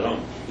even at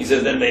home. He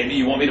says, then maybe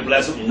you want me to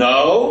bless him?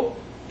 No,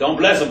 don't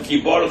bless him.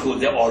 Keep Baruch Hu.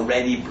 They're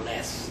already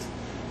blessed.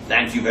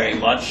 Thank you very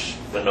much,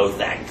 but no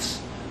thanks.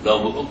 I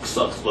don't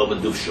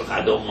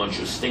want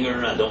your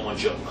stinger, I don't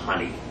want your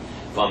honey.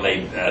 From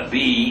a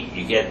bee,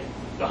 you get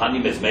the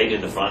honey that's made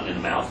in the front, in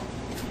the mouth,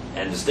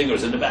 and the stinger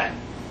is in the back.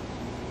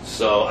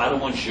 So I don't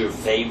want your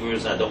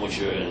favors, I don't want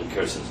your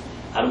curses.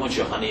 I don't want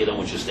your honey, I don't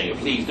want your stinger.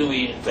 Please do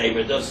me a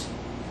favor, just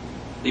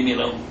leave me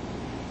alone.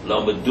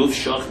 Not your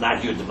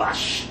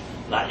dvash,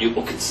 not your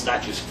ukitz,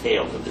 not your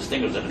tail, but the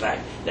stinger's in the back.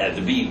 That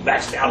the bee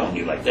backs down on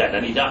you like that,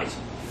 and he dies.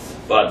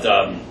 But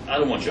I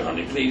don't want your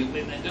honey, please,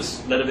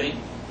 just let it be.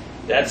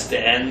 That's the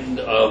end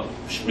of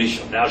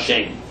Rishon. Now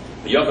Shem.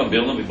 Yokam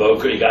Bilam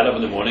Boker, he got up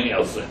in the morning,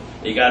 Elsa.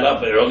 He got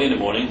up early in the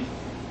morning.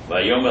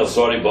 By Yom El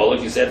Sori Balak,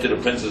 he said to the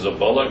princes of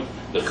Balak,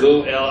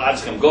 L'chu El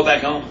Atzkem, go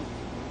back home.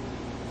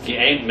 Ki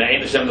ain't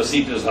Me'ain Hashem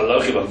L'sitas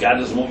Halochi, but God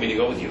doesn't want me to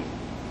go with you.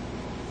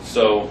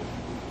 So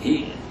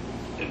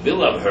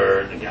Bilam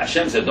heard,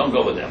 Hashem said, don't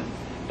go with them.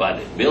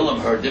 But Bilam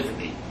heard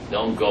differently.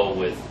 Don't go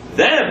with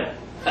them.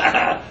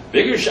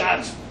 Bigger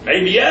shots.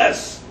 Maybe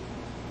yes.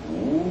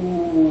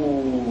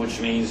 Ooh, which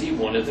means he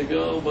wanted to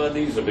go, but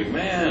he's a big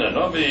man, a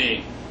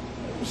Navi.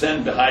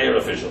 Send the higher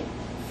official.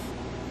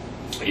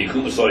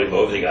 Yikum Sori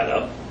Bov, they got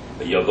up.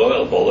 But Yavo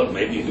El Bolak,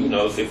 maybe who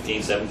knows,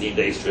 15, 17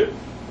 days trip.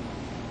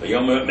 But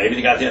maybe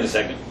they got there in a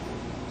second.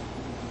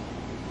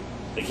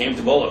 They came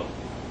to Bolak.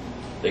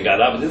 They got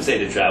up, it didn't say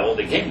they traveled,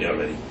 they came there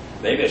already.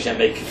 Maybe Hashem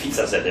made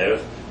Kefisas at there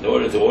in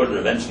order to order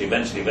eventually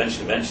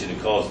to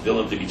cause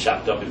Bilam to be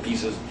chopped up in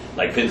pieces,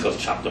 like Pinchas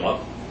chopped them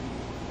up.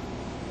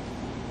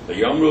 But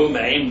Yomru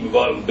Me'aim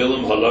Bilam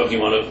Haloki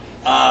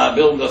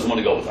Bilam doesn't want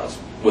to go with us.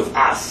 With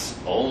us.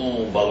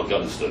 Oh, Balak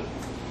understood.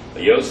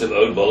 But Yosef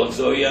owed Balak,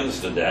 so he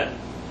understood that.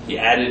 He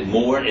added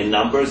more in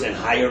numbers and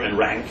higher in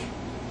rank.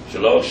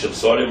 Shalosh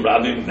Shavsorim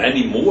Rabbi,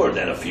 many more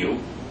than a few.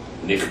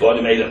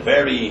 Nichbodim made a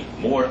very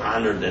more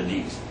honored than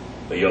these.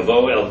 But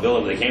Yavo El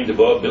Bilam, they came to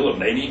Bilam,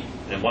 maybe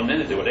in 1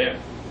 minute they were there.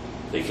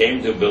 They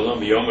came to Bilam,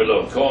 Yomer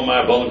Lo,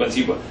 Komar Balak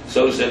Batzibur.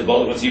 So says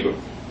Balak Batzibur.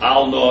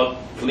 I'll not,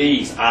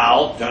 please,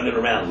 I'll turn it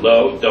around.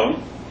 Lo,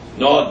 don't.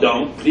 No,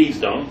 don't. Please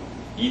don't.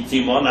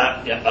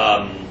 Yitimona,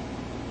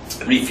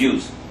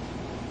 refuse.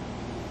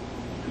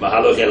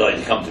 Mahaloch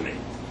Eloi, come to me.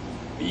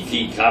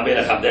 I'm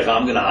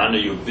going to honor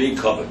you, big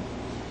covenant.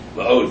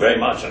 Oh, very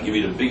much. I'll give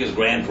you the biggest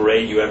grand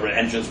parade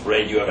entrance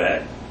parade you ever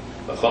had.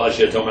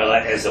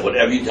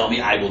 Whatever you tell me,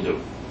 I will do.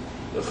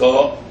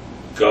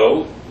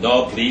 Go.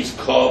 No, please.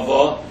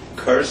 Kova,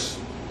 curse.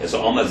 It's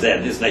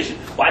Omazed, this nation.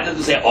 Why does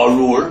it say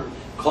Arur?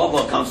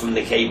 Kova comes from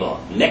nekeva,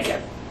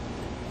 neket,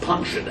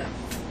 puncture them.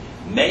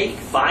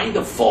 Find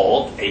a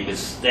fault, a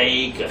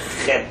mistake, a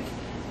chet,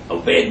 a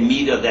bad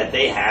midah that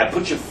they have.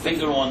 Put your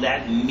finger on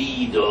that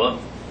midah,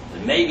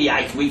 and maybe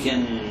we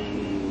can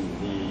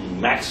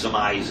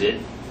maximize it,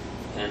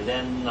 and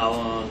then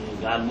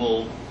God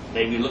will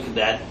maybe look at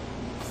that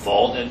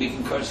fault, and we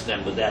can curse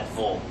them with that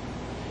fault.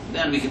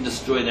 Then we can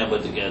destroy them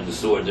with the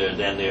sword. They're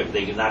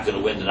not going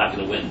to win. They're not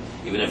going to win,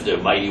 even if they're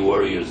mighty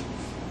warriors.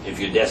 If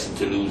you're destined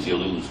to lose, you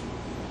lose.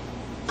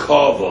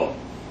 Kova,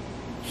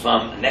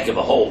 some neck of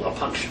a hole, a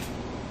puncture.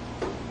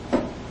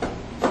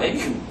 Maybe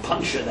you can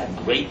puncture that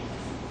great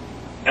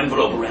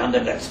envelope around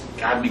them. That's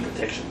godly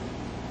protection.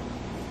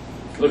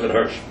 Look at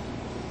Hirsch.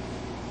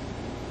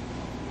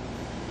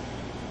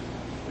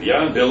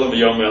 Even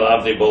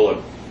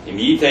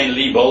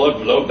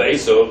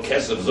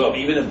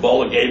if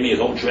Balak gave me his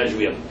whole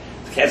treasury of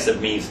kesef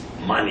means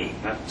money,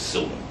 not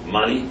silver.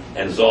 Money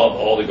and zob,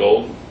 all the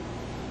gold.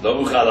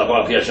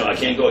 I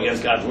can't go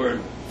against God's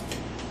word.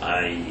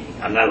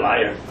 I'm not a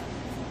liar.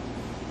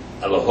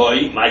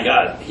 Elohoi, my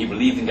God, he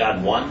believed in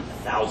God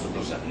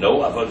 1,000%. No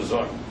avodah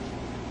zarah.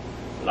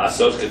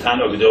 Lasos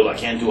ketano gedol, I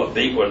can't do a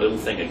big or a little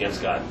thing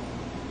against God.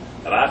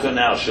 Rato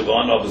now,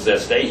 Shavon Nova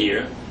says, stay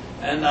here,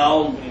 and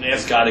I'll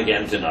ask God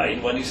again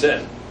tonight what he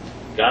said.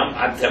 Gam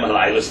atem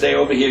alayla, stay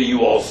over here,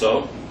 you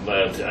also,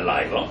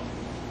 alayla.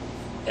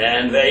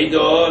 And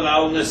veido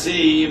now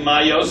nasi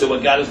ma Yosef,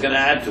 what God is going to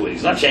add to it.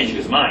 He's not changing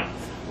his mind.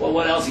 Well,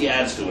 what else he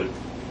adds to it?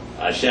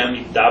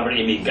 Hashem dabri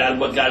imi, God,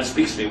 what God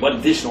speaks to me, what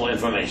additional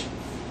information?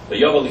 But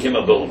Yovel came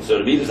a Bilam, so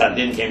the Midas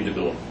Hadin came to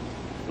Bilam.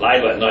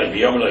 Laila at night,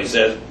 he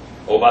says,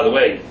 oh, by the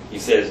way, he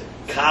says,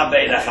 I'm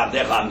going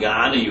to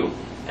honor you.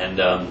 And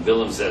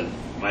Bilam said,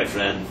 my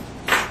friend,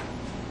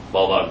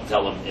 Balak,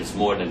 tell him it's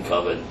more than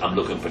covered. I'm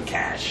looking for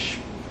cash.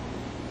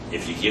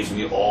 If he gives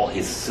me all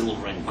his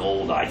silver and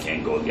gold, I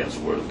can't go against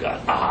the word of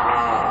God.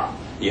 Aha!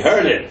 You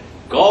heard it.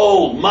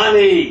 Gold,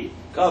 money.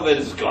 Covered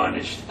is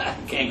garnished.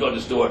 You can't go to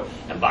the store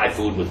and buy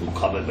food with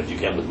covered, but you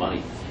can with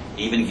money.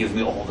 Even give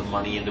me all the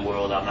money in the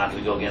world, I'm not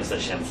going to go against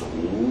Hashem. So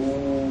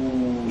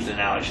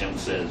now Hashem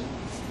says,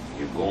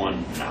 you're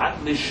going not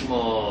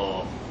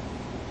lishma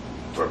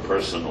for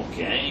personal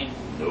gain,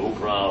 no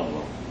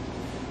problem.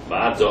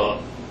 Bata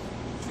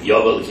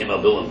Yovel came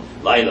Abilam,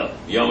 Laila,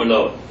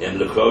 Yomelo, and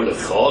Lekro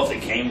Lechov, they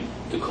came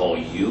to call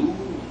you.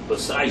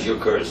 Besides your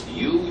curse,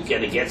 you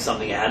going to get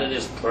something out of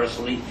this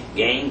personally,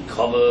 gain,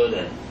 covered,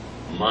 and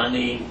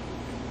money.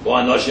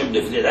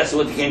 That's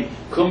what they came.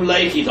 Kum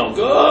Leiki, don't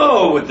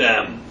go with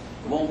them.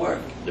 It won't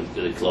work,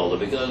 the clother,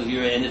 because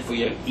you're in it for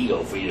your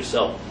ego, for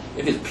yourself.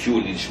 If it's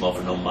purely shmo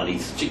for no money,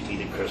 strictly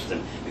to curse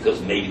them,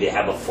 because maybe they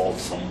have a fault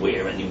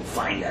somewhere, and you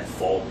find that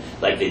fault,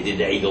 like they did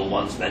the Egel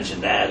once,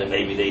 mentioned that, and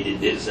maybe they did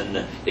this, and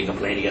they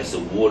complained against the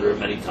water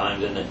many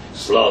times, and the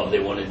slub, they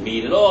wanted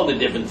meat, and all the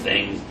different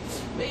things.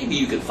 Maybe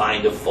you could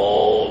find a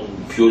fault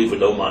purely for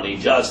no money,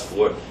 just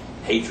for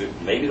hatred,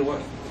 maybe it'll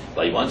work.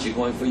 But once you're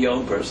going for your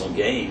own personal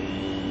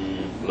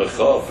gain,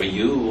 lecha, for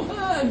you,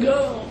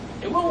 go.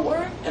 It won't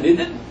work, and it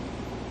didn't.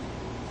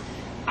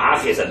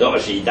 Only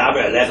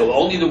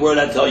the word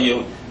I tell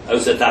you,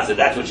 that's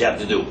what you have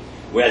to do.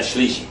 We're at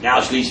Shlishi. Now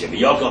Shlishi.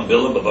 V'yokom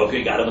Bilam Baboker,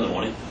 he got up in the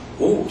morning.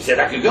 Ooh, he said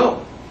I could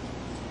go.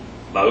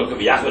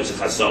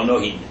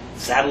 He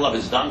saddled up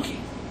his donkey.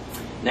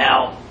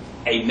 Now,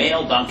 a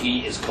male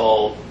donkey is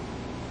called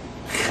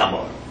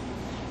Chamor.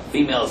 A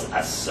female is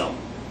Asom.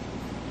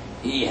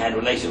 He had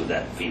relation with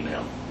that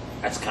female.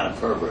 That's the kind of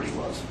pervert he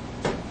was.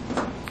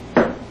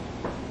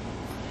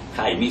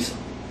 Chaim Misa.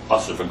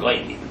 Also for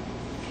Goyim even.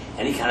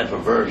 Any kind of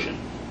perversion,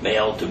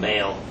 male to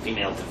male,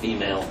 female to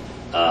female,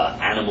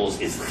 animals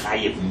is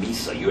chayiv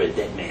misa. You're a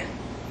dead man,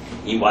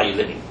 even while you're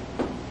living.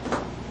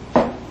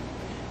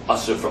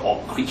 Also for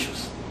all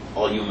creatures,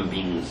 all human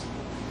beings.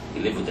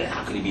 You live with that.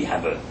 How could he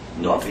have a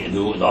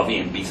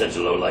Navi and be such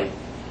a low life?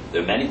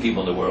 There are many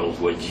people in the world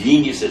who are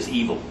geniuses,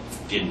 evil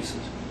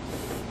geniuses.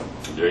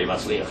 Very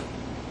matzliach.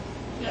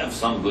 You have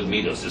some good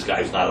midos. This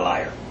guy's not a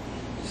liar.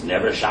 He's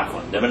never a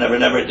shakwan.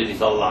 Never did he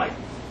tell a lie.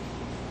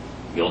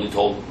 He only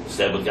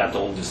said what God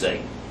told him to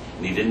say.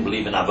 And he didn't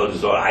believe in avodah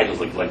zarah idols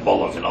like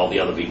Balak and all the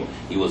other people.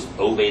 He was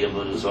obeyed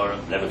avodah zarah,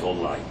 never told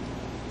a lie.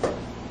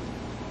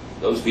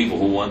 Those people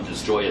who want to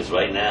destroy us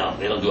right now,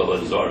 they don't do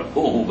avodah zarah.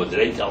 But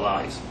they tell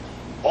lies.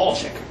 All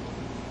checker.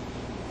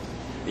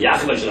 The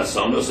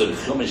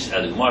Chumash,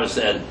 the Gemara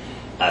said,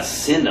 a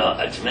sinner,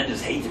 a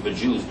tremendous hatred for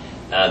Jews,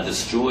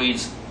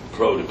 destroys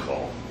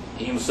protocol.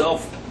 He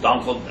himself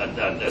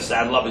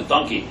saddle up his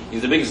donkey.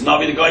 He's the biggest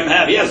Navi the Goyim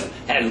have. He has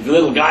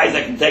little guys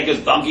that can take his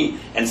donkey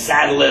and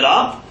saddle it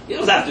up. He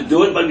doesn't have to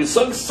do it, but he was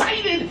so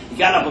excited. He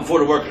got up before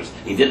the workers.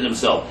 He did it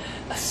himself.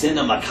 A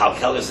sinner,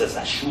 Makalkelis says,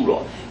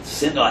 Ashura.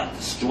 Sinner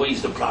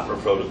destroys the proper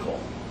protocol.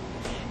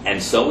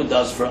 And so it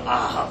does for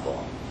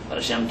Ahava. But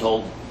Hashem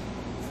told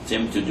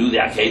him to do the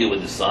Akedah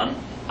with his son.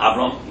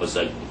 Avram was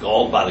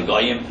called by the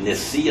Goyim,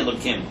 Nisi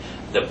Elokim.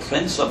 The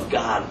Prince of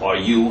God are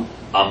you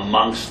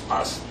amongst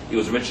us. He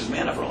was the richest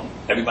man, Avram.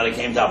 Everybody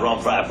came to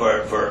Avram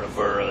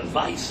for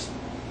advice.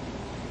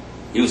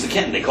 He was the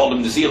king. They called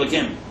him Nisi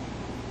Elokim.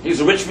 He's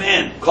a rich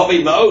man,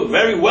 Kovi Ma'od,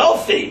 very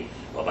wealthy.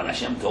 But when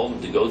Hashem told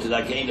him to go to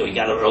that gate, he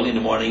got up early in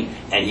the morning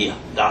and he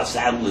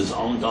saddled his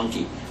own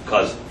donkey.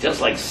 Because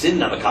just like sin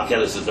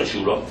Makakelis is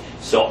Ashura,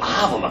 so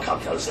Avram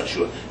Makakelis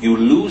Ashura. You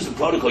lose the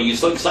protocol, you're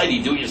so excited,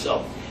 you do it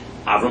yourself.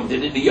 Avram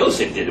did it,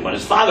 Yosef did it when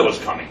his father was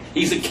coming.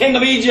 He's the king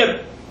of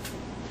Egypt.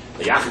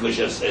 But Yaakov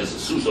is a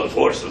Susa, his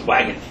horse, his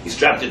wagon. He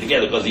strapped it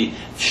together because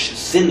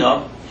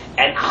Sinna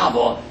and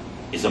Ava,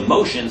 his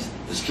emotions,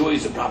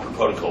 destroys the proper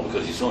protocol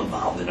because he's so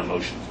involved in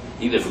emotions,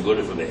 either for good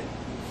or for bad.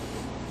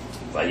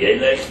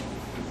 Vayelech,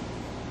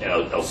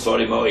 El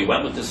Sorimo, he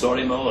went with the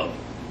Sorimo.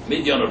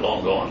 Midian are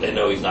long gone. They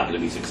know he's not going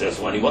to be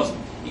successful, and he wasn't.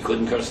 He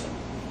couldn't curse them.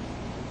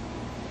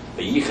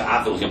 But Yicha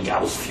Abelkim,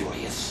 God was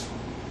furious.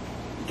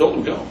 He told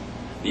him go.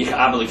 Yicha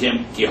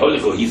Abelkim, Ki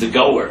Holichu, he's a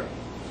goer.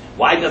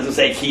 Why doesn't it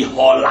say Ki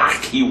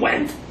Holach, he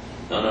went?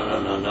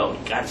 No.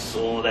 God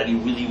saw that he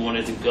really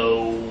wanted to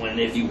go, and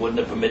if he wouldn't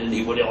have permitted,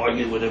 he would have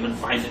argued with him and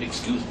find an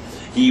excuse.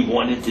 He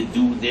wanted to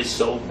do this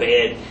so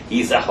bad.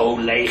 He's a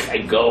holech,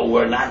 a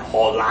goer, not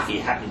holach. He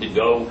happened to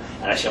go,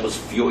 and Hashem was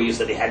furious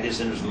that he had this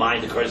in his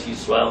mind to curse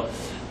Yisrael.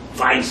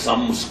 Find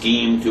some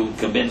scheme to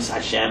convince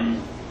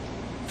Hashem.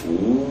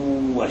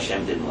 Ooh,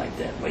 Hashem didn't like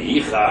that.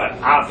 Vayicha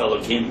af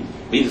Elokim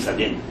midas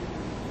hadin.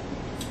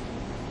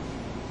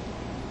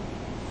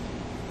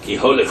 Ki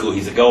holechu,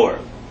 he's a goer.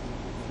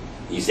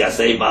 He said,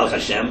 "Say Malach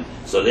Hashem."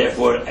 So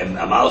therefore, a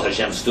Malach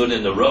Hashem stood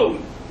in the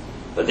road,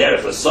 but there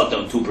for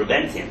Sodom to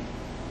prevent him.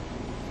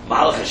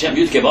 Malach Hashem,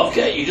 you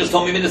just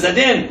told me midas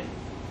hadin.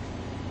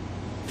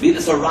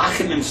 Vidas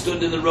Arachimim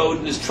stood in the road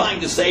and is trying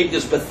to save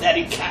this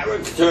pathetic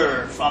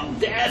character from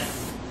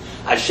death.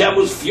 Hashem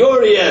was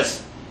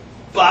furious,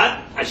 but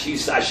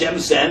Hashem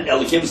sent,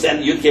 Elohim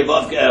sent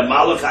Yudkevav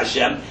Malach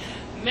Hashem.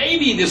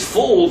 Maybe this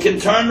fool can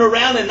turn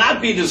around and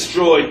not be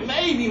destroyed.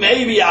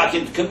 Maybe I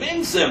can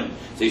convince him.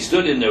 So he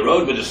stood in the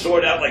road with his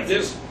sword out like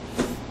this.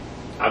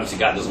 Obviously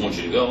God doesn't want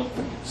you to go.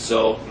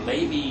 So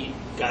maybe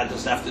God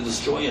doesn't have to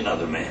destroy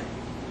another man.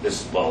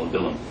 This is Baal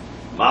Bilam.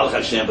 Malach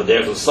Hashem, but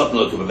there's a Satan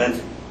to prevent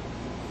him.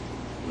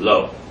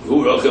 Lo,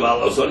 who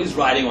so he's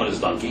riding on his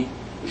donkey.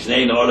 There's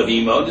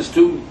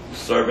two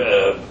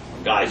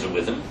guys are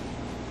with him.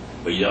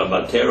 But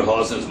about Terah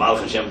Hassan,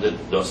 Malach Hashem,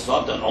 the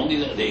Satan, only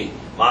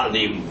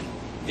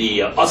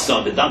the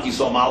Asan, the donkey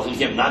saw Malach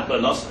Hashem, not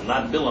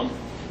Bilam.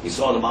 He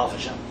saw the Malach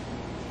Hashem.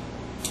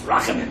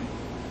 Rachamim.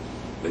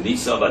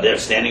 Benisa, they're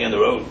standing on the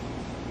road.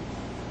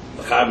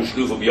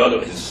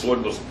 His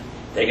sword was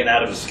taken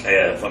out of his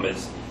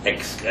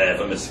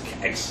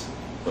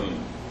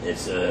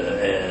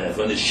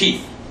from the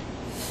sheath,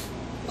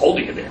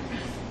 holding it there.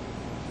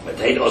 But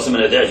Tate also in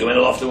there. He went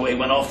off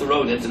the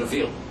road into the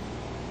field.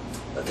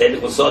 But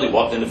Tate was he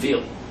walked in the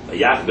field. But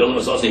Yaakov Bilam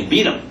was also, he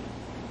beat him.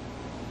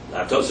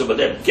 But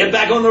there, get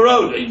back on the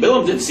road.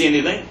 Bilam didn't see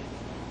anything.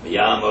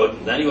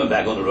 Then he went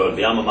back on the road.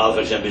 And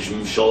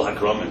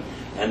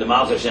the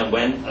Malach Hashem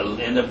went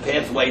in the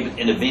pathway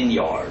in a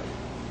vineyard.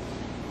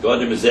 Go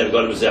to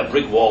Mizeh, a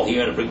brick wall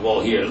here and a brick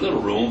wall here. A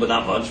little room, but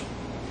not much.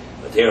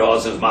 But here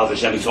also Malach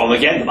Hashem, he saw him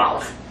again, the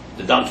Malach,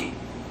 the donkey.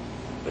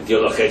 But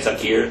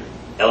Elakir,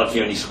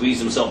 and he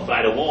squeezed himself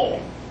by the wall.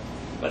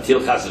 But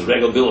Tilchas is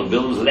regular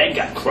Bilam's leg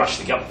got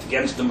crushed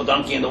against the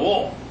donkey in the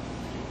wall.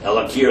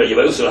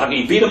 Elakir, so how can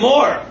he beat him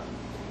more?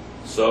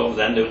 So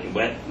then he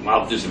went,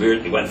 Malach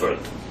disappeared, he went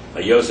further.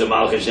 But Yosef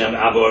Malach Hashem,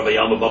 Abor,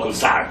 Vayam, Bakum,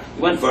 Sar.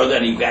 He went further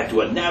and he got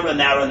to a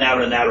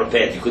narrow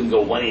path. You couldn't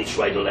go 1 inch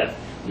right or left,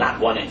 not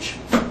 1 inch.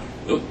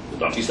 Look, the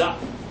donkey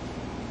stopped.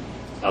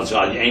 Also,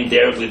 you ain't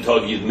there if they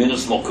told you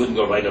minusmal couldn't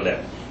go right or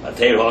left.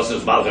 Teir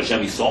Hosses, Malach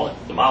Hashem, he saw it,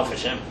 the Malach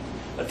Hashem.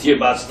 But Tir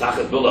Bats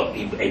Tachat Bilam,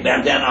 he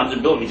bent down on the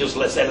Bilam, he just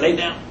said, lay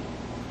down.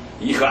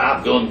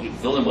 Yicha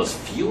Bilam was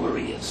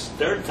furious.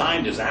 Third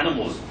time this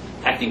animal was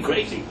acting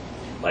crazy.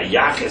 But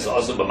Yachis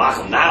also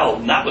b'macham, now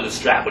not with a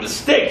strap, with a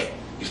stick.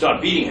 You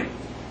start beating him.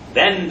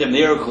 Then the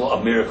miracle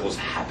of miracles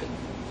happened.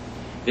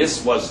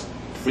 This was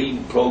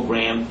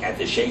pre-programmed at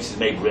the Sheikh's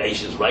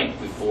Mebrations right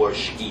before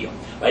Shkia.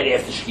 Right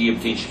after Shkia,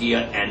 between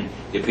Shkia and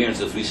the appearance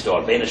of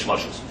 3-star, Banish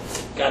Mushals.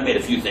 God made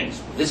a few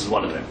things. This is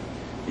one of them.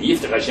 The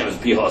Yiftach Hashem is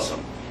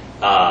Pihasam.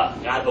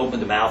 God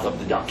opened the mouth of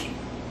the donkey.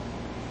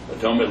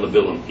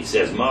 He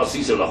says, Ma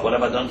Sisalach, what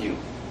have I done to you?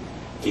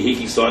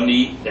 Kihiki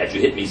Sani, that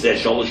you hit me. He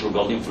says, Sholish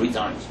Regalim 3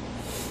 times.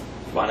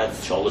 Why not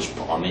Sholish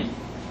Pa'amin?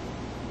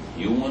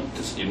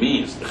 It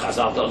means, the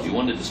Chazal tells you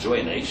want to destroy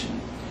a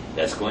nation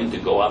that's going to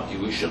go up to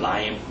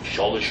Yerushalayim,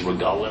 Sholish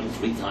Regalim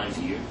 3 times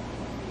a year.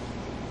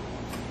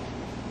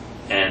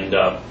 And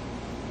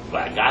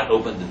God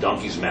opened the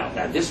donkey's mouth.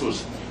 Now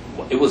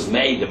it was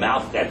made, the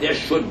mouth, that there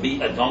should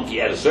be a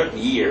donkey at a certain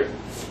year,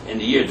 in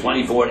the year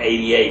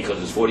 2488,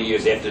 because it's 40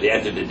 years after they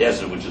entered the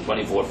desert, which is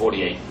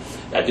 2448,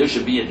 that there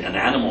should be an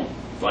animal,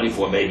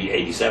 24 maybe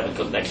 87,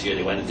 because next year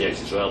they went into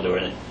Israel, they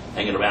were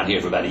hanging around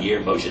here for about a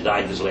year. Moshe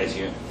died this last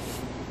year.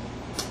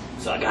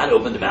 So God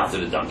opened the mouth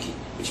of the donkey,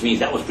 which means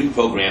that was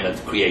pre-programmed at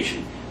the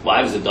creation.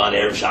 Why was it done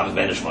Erev Shabbos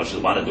Benish Moshe?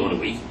 Why not do it in a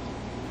week?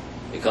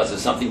 Because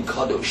there's something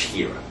kadosh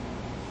here.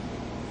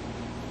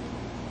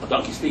 A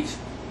donkey speaks.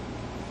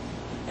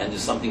 And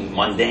there's something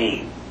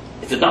mundane.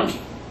 It's a donkey.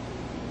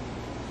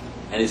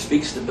 And he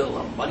speaks to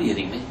Bilam. What are you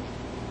hitting me?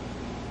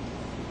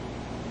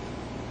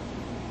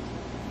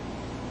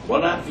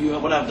 What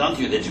have done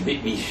to you that you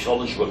beat me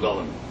sholish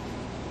regalim?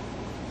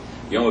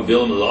 You know what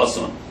Bilam was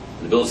awesome?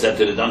 And Bilam said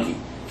to the donkey,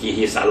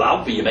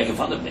 you're making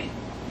fun of me.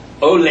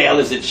 Oleil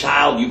is a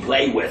child you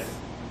play with.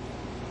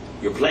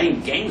 You're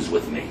playing games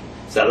with me.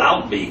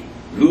 Salaupi,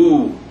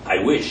 Lu,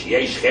 I wish,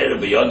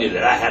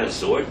 that I had a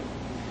sword.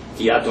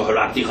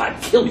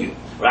 I'd kill you.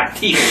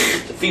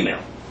 It's a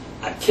female.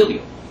 I'd kill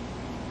you.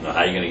 Now, how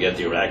are you going to get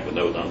to Iraq with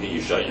no donkey?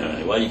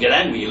 Well, you get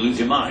angry, you lose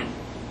your mind.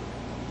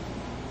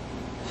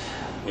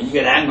 When you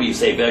get angry, you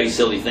say very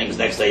silly things.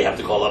 Next day, you have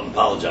to call up and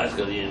apologize.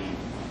 Because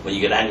when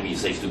you get angry, you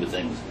say stupid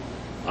things.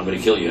 I'm going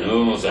to kill you.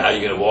 No, so how are you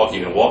going to walk?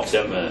 You're going to walk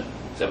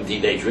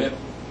 17-day trip?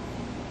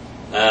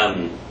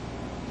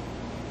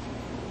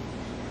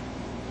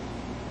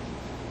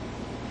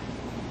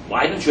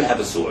 Why don't you have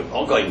a sword?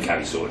 All Goyim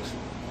carry swords.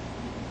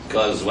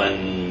 Because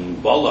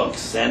when Balak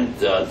sent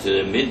to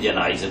the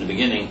Midianites in the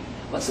beginning,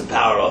 what's the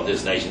power of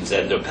this nation?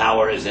 Said their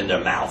power is in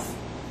their mouth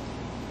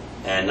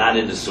and not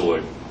in the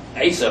sword.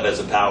 Yosef has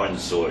a power in the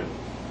sword,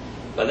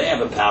 but they have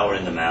a power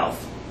in the mouth.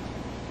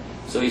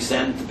 So he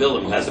sent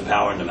Bilam, who has a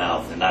power in the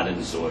mouth and not in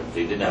the sword.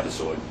 They didn't have a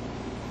sword.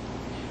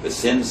 But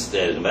since the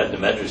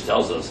Medrash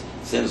tells us,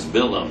 since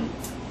Bilam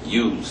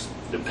used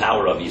the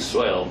power of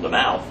Yisrael, the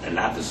mouth, and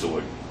not the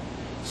sword,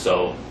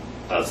 so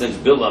since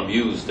Bilam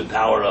used the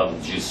power of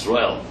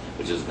Yisrael,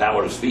 which is the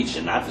power of speech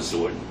and not the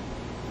sword,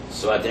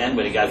 so at the end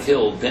when he got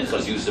killed,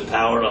 Pinchas used the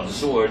power of the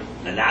sword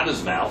and not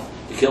his mouth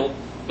to kill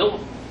Bilam.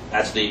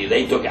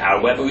 They took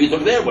our weapon, we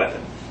took their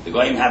weapon. The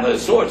Goyim have a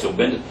sword, so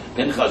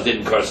Pinchas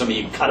didn't curse him,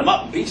 he cut him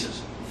up in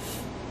pieces.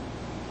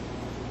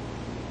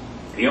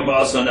 So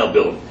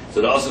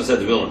the Asson said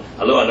to Bilam,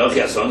 Hello,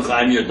 Anochi Ason,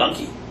 I'm your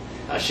donkey.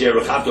 Asher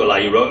Rechapto Allah,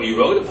 you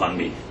rode upon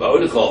me.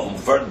 But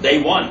from day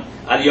one,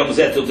 Adi Yom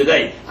Zeh till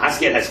today,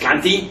 Asket has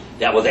kanti,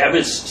 that was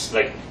ever,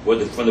 like,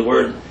 from the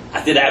word,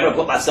 did I ever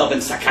put myself in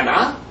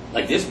sakana,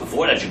 like this,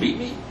 before that you beat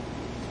me?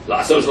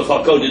 Lasos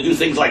L'choko, to do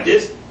things like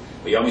this?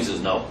 But Yomi says,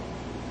 no.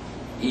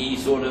 He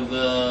sort of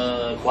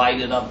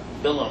quieted up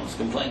Bilam's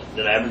complaint.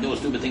 Did I ever do a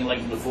stupid thing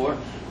like this before?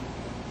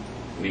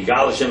 Then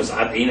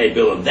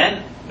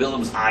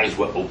Bilam's eyes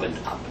were opened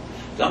up.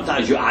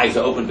 Sometimes your eyes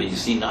are open, but you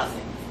see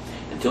nothing.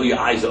 Until your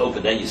eyes are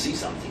open, then you see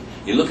something.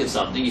 You look at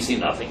something, you see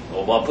nothing.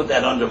 Well, put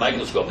that under a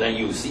microscope, then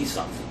you see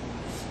something.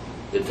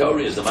 The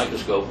Torah is the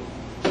microscope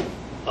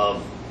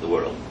of the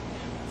world.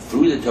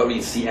 Through the Torah,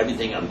 you see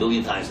everything a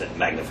million times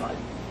magnified.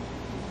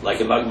 Like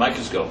a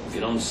microscope. If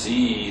you don't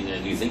see,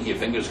 do you think your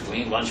finger's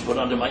clean? Why don't you put it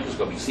under a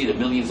microscope? You see the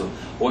millions of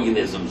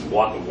organisms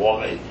walk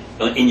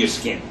in your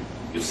skin.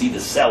 You see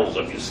the cells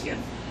of your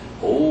skin.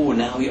 Oh,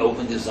 now he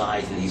opened his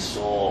eyes and he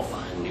saw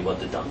finally what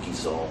the donkey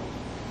saw.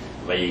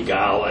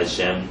 Vayigal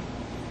Hashem,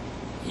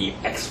 he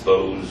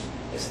exposed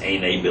as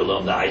Einei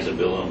Bilam, the eyes of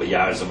Bilam, but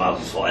Yarazamach,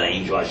 he saw an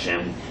angel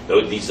Hashem.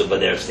 These were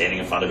there standing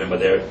in front of him, but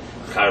there,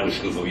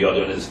 Charabishkuf of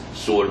Yodah, and his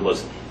sword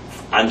was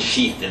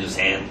unsheathed in his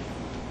hand.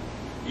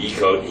 He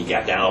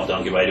got down off the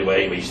donkey right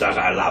away. But he fell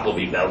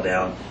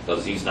down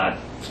because he's not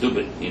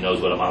stupid. He knows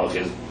what a malach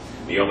is.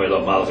 The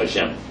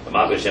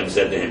Malach Hashem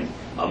said to him,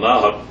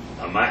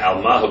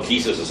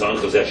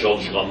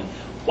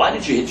 why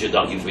did you hit your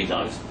donkey 3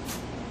 times?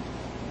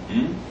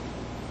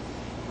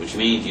 Which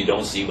means you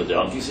don't see what the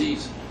donkey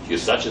sees. You're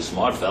such a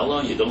smart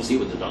fellow, you don't see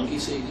what the donkey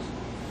sees.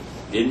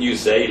 Didn't you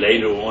say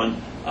later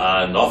on,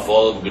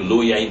 Nafal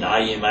Geluyei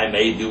Nayim, I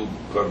may do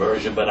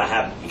perversion, but I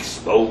have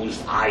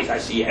exposed eyes, I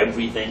see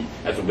everything.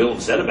 That's what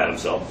Bilam said about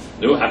himself.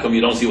 No, how come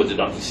you don't see what the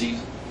donkey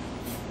sees?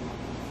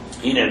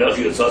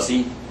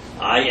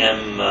 I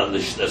am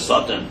the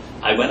Satan.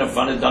 I went in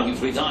front of the donkey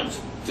 3 times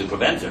to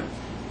prevent her.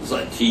 It's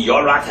like,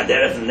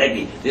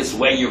 this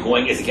way you're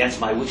going is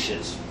against my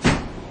wishes.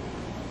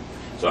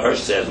 So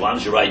Hirsch says, why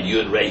don't you write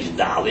Yud Reish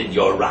Dalid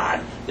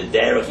Yorad? The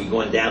derech, you're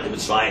going down to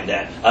Mitzrayim,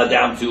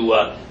 down to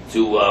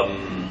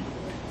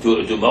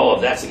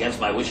Moab. That's against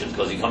my wishes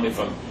because you're coming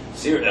from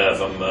Syria,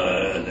 from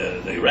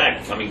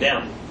Iraq, coming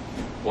down,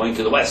 going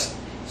to the west.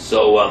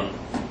 So why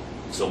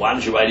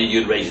don't you write a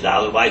Yud Reish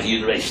Dalid? Why is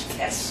Yud Reish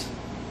Tes?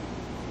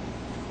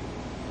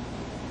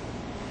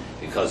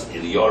 Because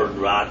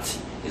Yorad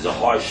is a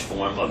harsh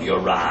form of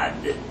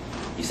Yorad.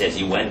 He says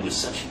he went with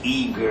such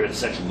eager and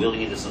such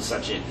willingness and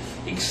such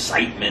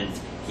excitement.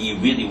 He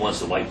really wants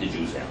to wipe the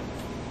Jews out.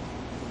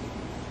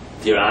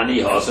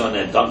 Tirani, Hassan,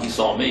 and donkey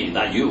saw me,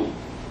 not you.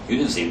 You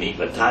didn't see me,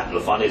 but Tat,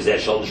 Lafane, Zeh,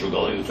 Sholish,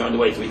 Regolim, you turned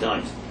away 3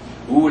 times.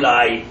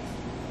 Ulai,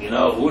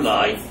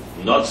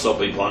 not so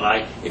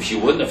Piponai, if she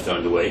wouldn't have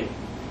turned away.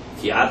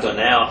 Tiato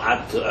now,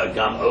 At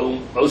Gam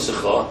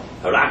Osecha,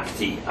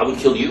 Harakti, I would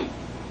kill you.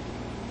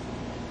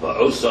 But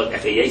Osot,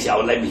 Echayesi, I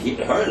would let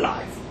her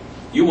alive.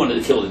 You wanted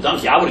to kill the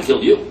donkey, I would have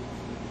killed you.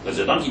 Because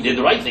the donkey did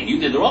the right thing, you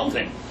did the wrong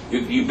thing.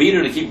 You beat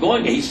her to keep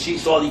going, she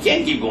saw he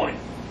can't keep going.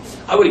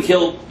 I would have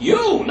killed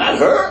you, not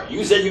her.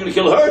 You said you're going to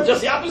kill her,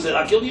 just the opposite,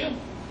 I'll kill you.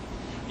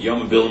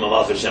 Yom Bilam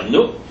Amal Hashem.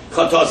 No,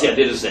 Chatasi, I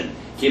did a sin.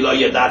 Kilo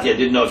Yadati, I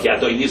didn't know. I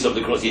thought you knew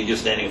something across you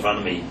just standing in front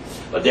of me.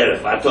 But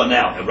there, I thought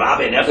now,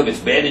 Rabbi, and if it's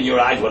bad in your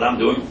eyes what I'm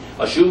doing,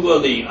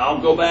 Ashuvali, I'll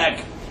go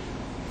back.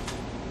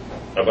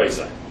 Rabbi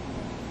said,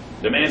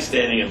 the man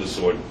standing in the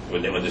sword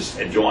with this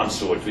drawn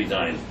sword 3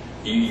 times.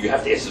 You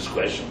have to ask this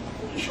question.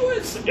 Sure,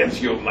 it's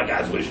against you, my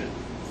God's wishes.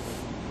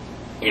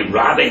 In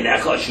Rabbi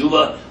Necha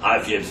Shuva,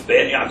 if it's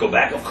bad, I'll go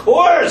back. Of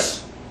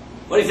course.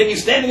 What do you think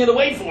he's standing in the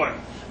way for?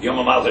 Yom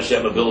Amal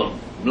Hashem Abilam.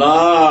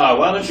 Blah.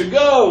 Why don't you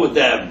go with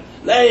them?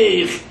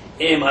 Leich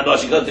im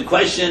Hadosh. Because the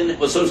question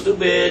was so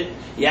stupid.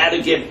 He had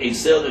to give a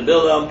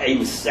Bilam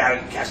a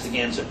sarcastic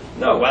answer.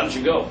 No. Why don't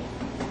you go?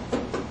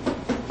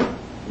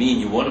 Mean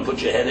you want to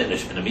put your head in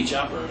a meat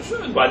chopper?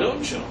 Sure. Why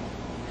don't you?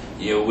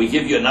 We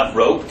give you enough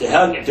rope to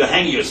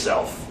hang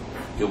yourself.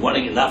 You want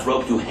enough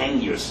rope to hang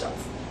yourself.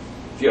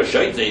 If you're a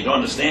shaitan, you don't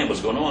understand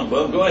what's going on.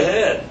 Well, go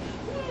ahead.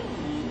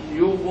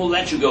 You will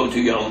let you go to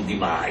your own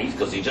demise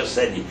because he just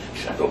said,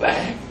 should I go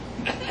back?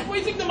 What do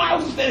you think the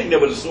Miles is standing there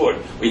with a sword?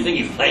 What do you think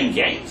he's playing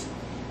games?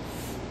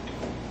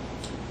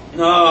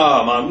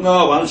 No, man,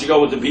 no, why don't you go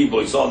with the people?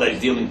 He saw that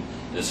he's dealing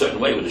in a certain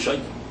way with the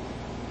shaitan.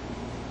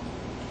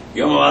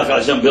 No,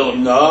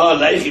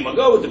 Leichim,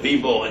 go with the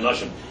people in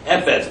Lashon.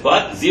 Efetz,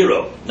 but,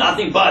 0.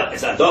 Nothing but.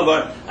 It's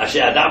Adobar,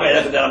 Asher Adabar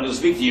Efet that I'm going to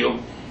speak to you.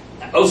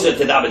 Osa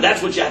Tedaber,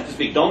 that's what you have to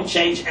speak. Don't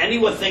change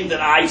anything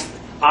that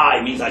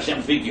I means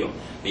Hashem speak to you.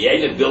 The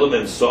Elif Bilam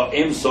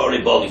im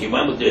sorry Balak. He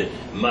went with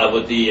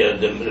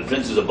the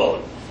princes of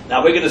Balak.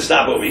 Now we're going to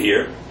stop over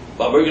here,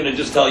 but we're going to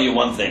just tell you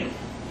one thing.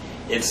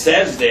 It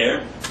says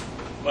there,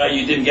 well,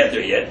 you didn't get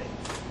there yet.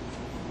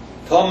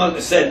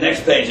 Thomas said,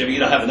 next page, if you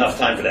don't have enough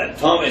time for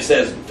that. It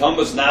says,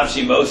 Thomas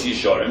Navshi Mos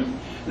Yishorim.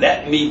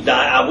 Let me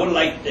die. I would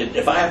like,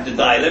 if I have to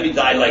die, let me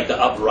die like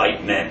the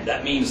upright men.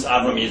 That means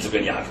Avram, Yitzchak,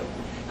 and Yaakov.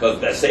 Because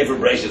that Sefer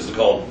Bereshit is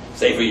called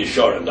Sefer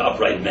Yeshorim, the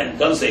upright men. It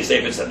doesn't say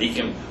Sefer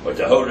Tzadikim or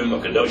Tehorim or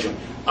Kadoshim.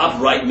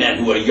 Upright men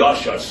who are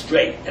Yashar,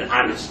 straight and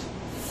honest.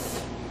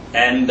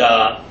 And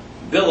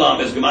Bilam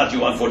is Gematria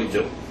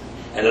 142.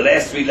 And the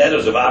last 3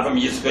 letters of Avram,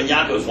 Yitzchak, and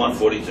Yaakov is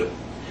 142.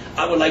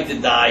 I would like to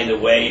die the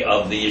way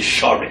of the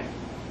Yeshorim.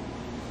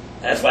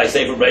 That's why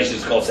Sefer Bereshit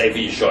is called Sefer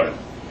Yeshorim.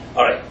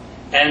 All right.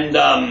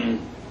 And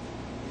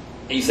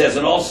he says,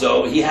 and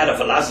also, he had a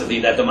philosophy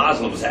that the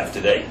Muslims have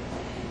today.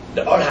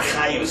 The Or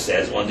HaChaim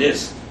says on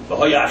this,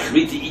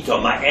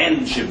 my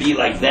end should be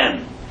like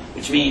them.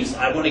 Which means,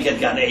 I want to get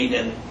Gan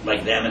Eden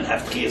like them and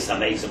have Tchiyas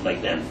HaMeisim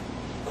like them.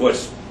 Of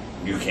course,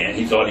 you can't.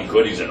 He thought he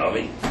could. He's a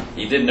Navi.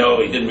 He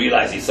didn't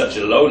realize he's such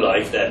a low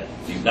life that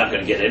he's not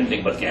going to get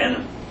anything but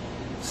Gehenna.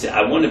 So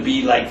I want to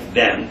be like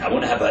them. I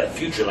want to have a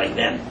future like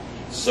them.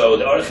 So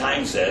the Or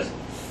HaChaim says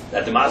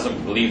that the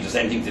Muslims believe the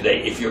same thing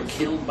today. If you're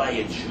killed by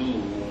a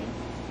Jew,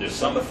 there's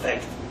some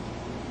effect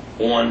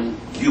on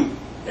you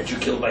that you're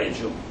killed by a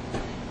Jew.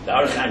 The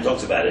Or HaChaim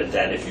talks about it,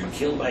 that if you're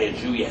killed by a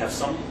Jew, you have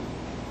some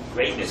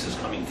greatness is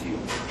coming to you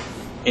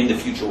in the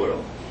future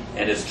world.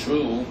 And it's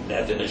true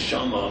that the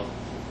neshama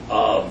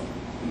of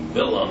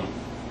Bilam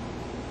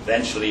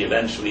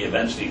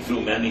eventually,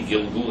 through many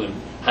Gilgulim,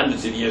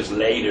 hundreds of years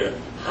later,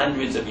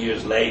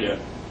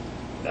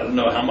 I don't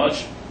know how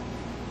much,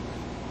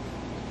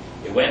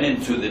 it went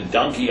into the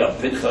donkey of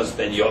Pinchas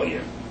ben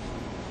Yair.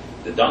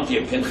 The donkey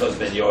of Pinchas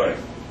ben Yair.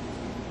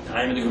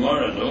 Time in the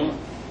Gemara, no?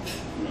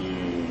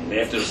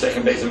 After the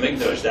second base of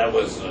Mikdash, that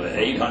was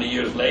 800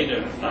 years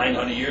later,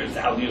 900 years,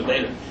 1,000 years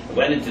later. It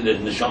went into the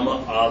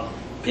neshama of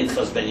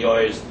Pinchas ben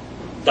Yair's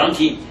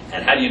donkey.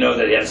 And how do you know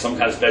that he had some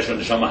kind of special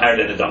neshama higher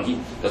than a donkey?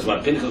 Because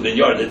when Pinchas ben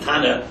Yair, the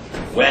Tana,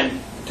 went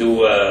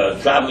to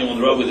traveling on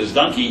the road with his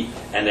donkey,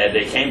 and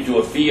they came to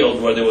a field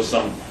where there was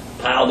some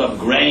piled up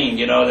grain,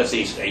 he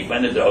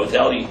went into the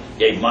hotel, he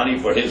gave money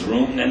for his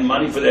room and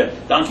money for the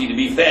donkey to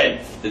be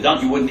fed. The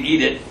donkey wouldn't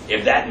eat it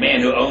if that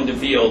man who owned the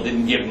field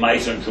didn't give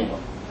Meiser and Truma.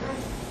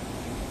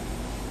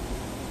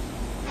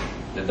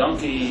 The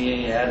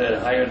donkey had a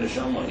higher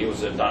neshama. He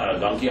was a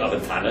donkey of a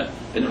Tana,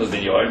 Pinchas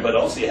ben Yair, but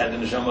also he had the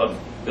neshama of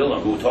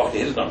Bilam, who talked to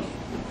his donkey.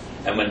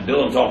 And when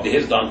Bilam talked to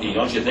his donkey,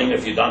 don't you think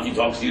if your donkey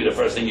talks to you, the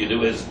first thing you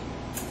do is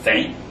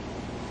faint?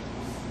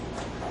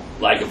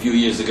 Like a few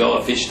years ago,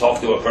 a fish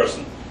talked to a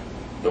person.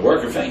 The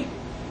worker faint.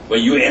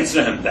 When you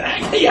answer him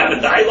back, you have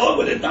a dialogue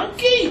with a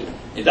donkey.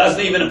 It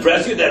doesn't even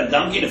impress you that a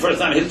donkey, the first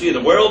time in the history of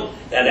the world,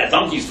 that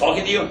donkey's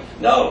talking to you?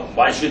 No.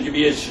 Why should you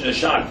be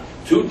shocked?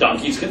 2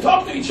 donkeys can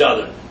talk to each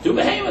other. 2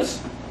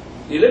 behemoths.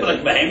 You live like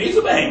a behemoth, he's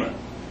a behemoth.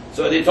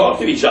 So they talk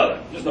to each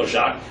other. There's no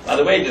shock. By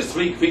the way, there's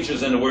 3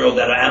 creatures in the world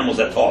that are animals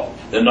that talk.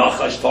 The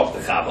Nachash talked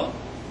to Chava,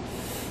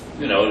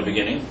 in the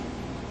beginning.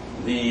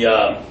 The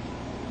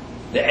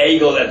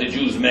eagle that the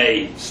Jews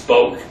made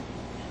spoke,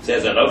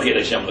 says Anochi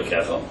Hashem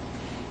Lekecha,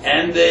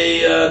 and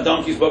the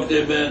donkey spoke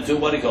to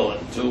what do you call it?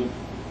 To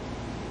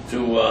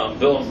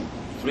Bilam.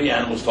 3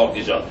 animals talk to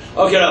each other.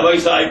 Okay, Rabbi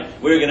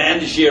Yosef, we're going to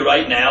end this year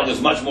right now.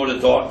 There's much more to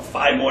talk,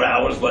 5 more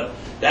hours, but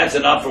that's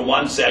enough for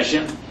one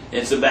session.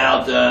 It's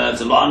about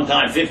it's a long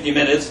time, 50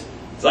 minutes.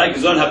 It's like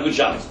you don't have good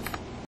Shabbos.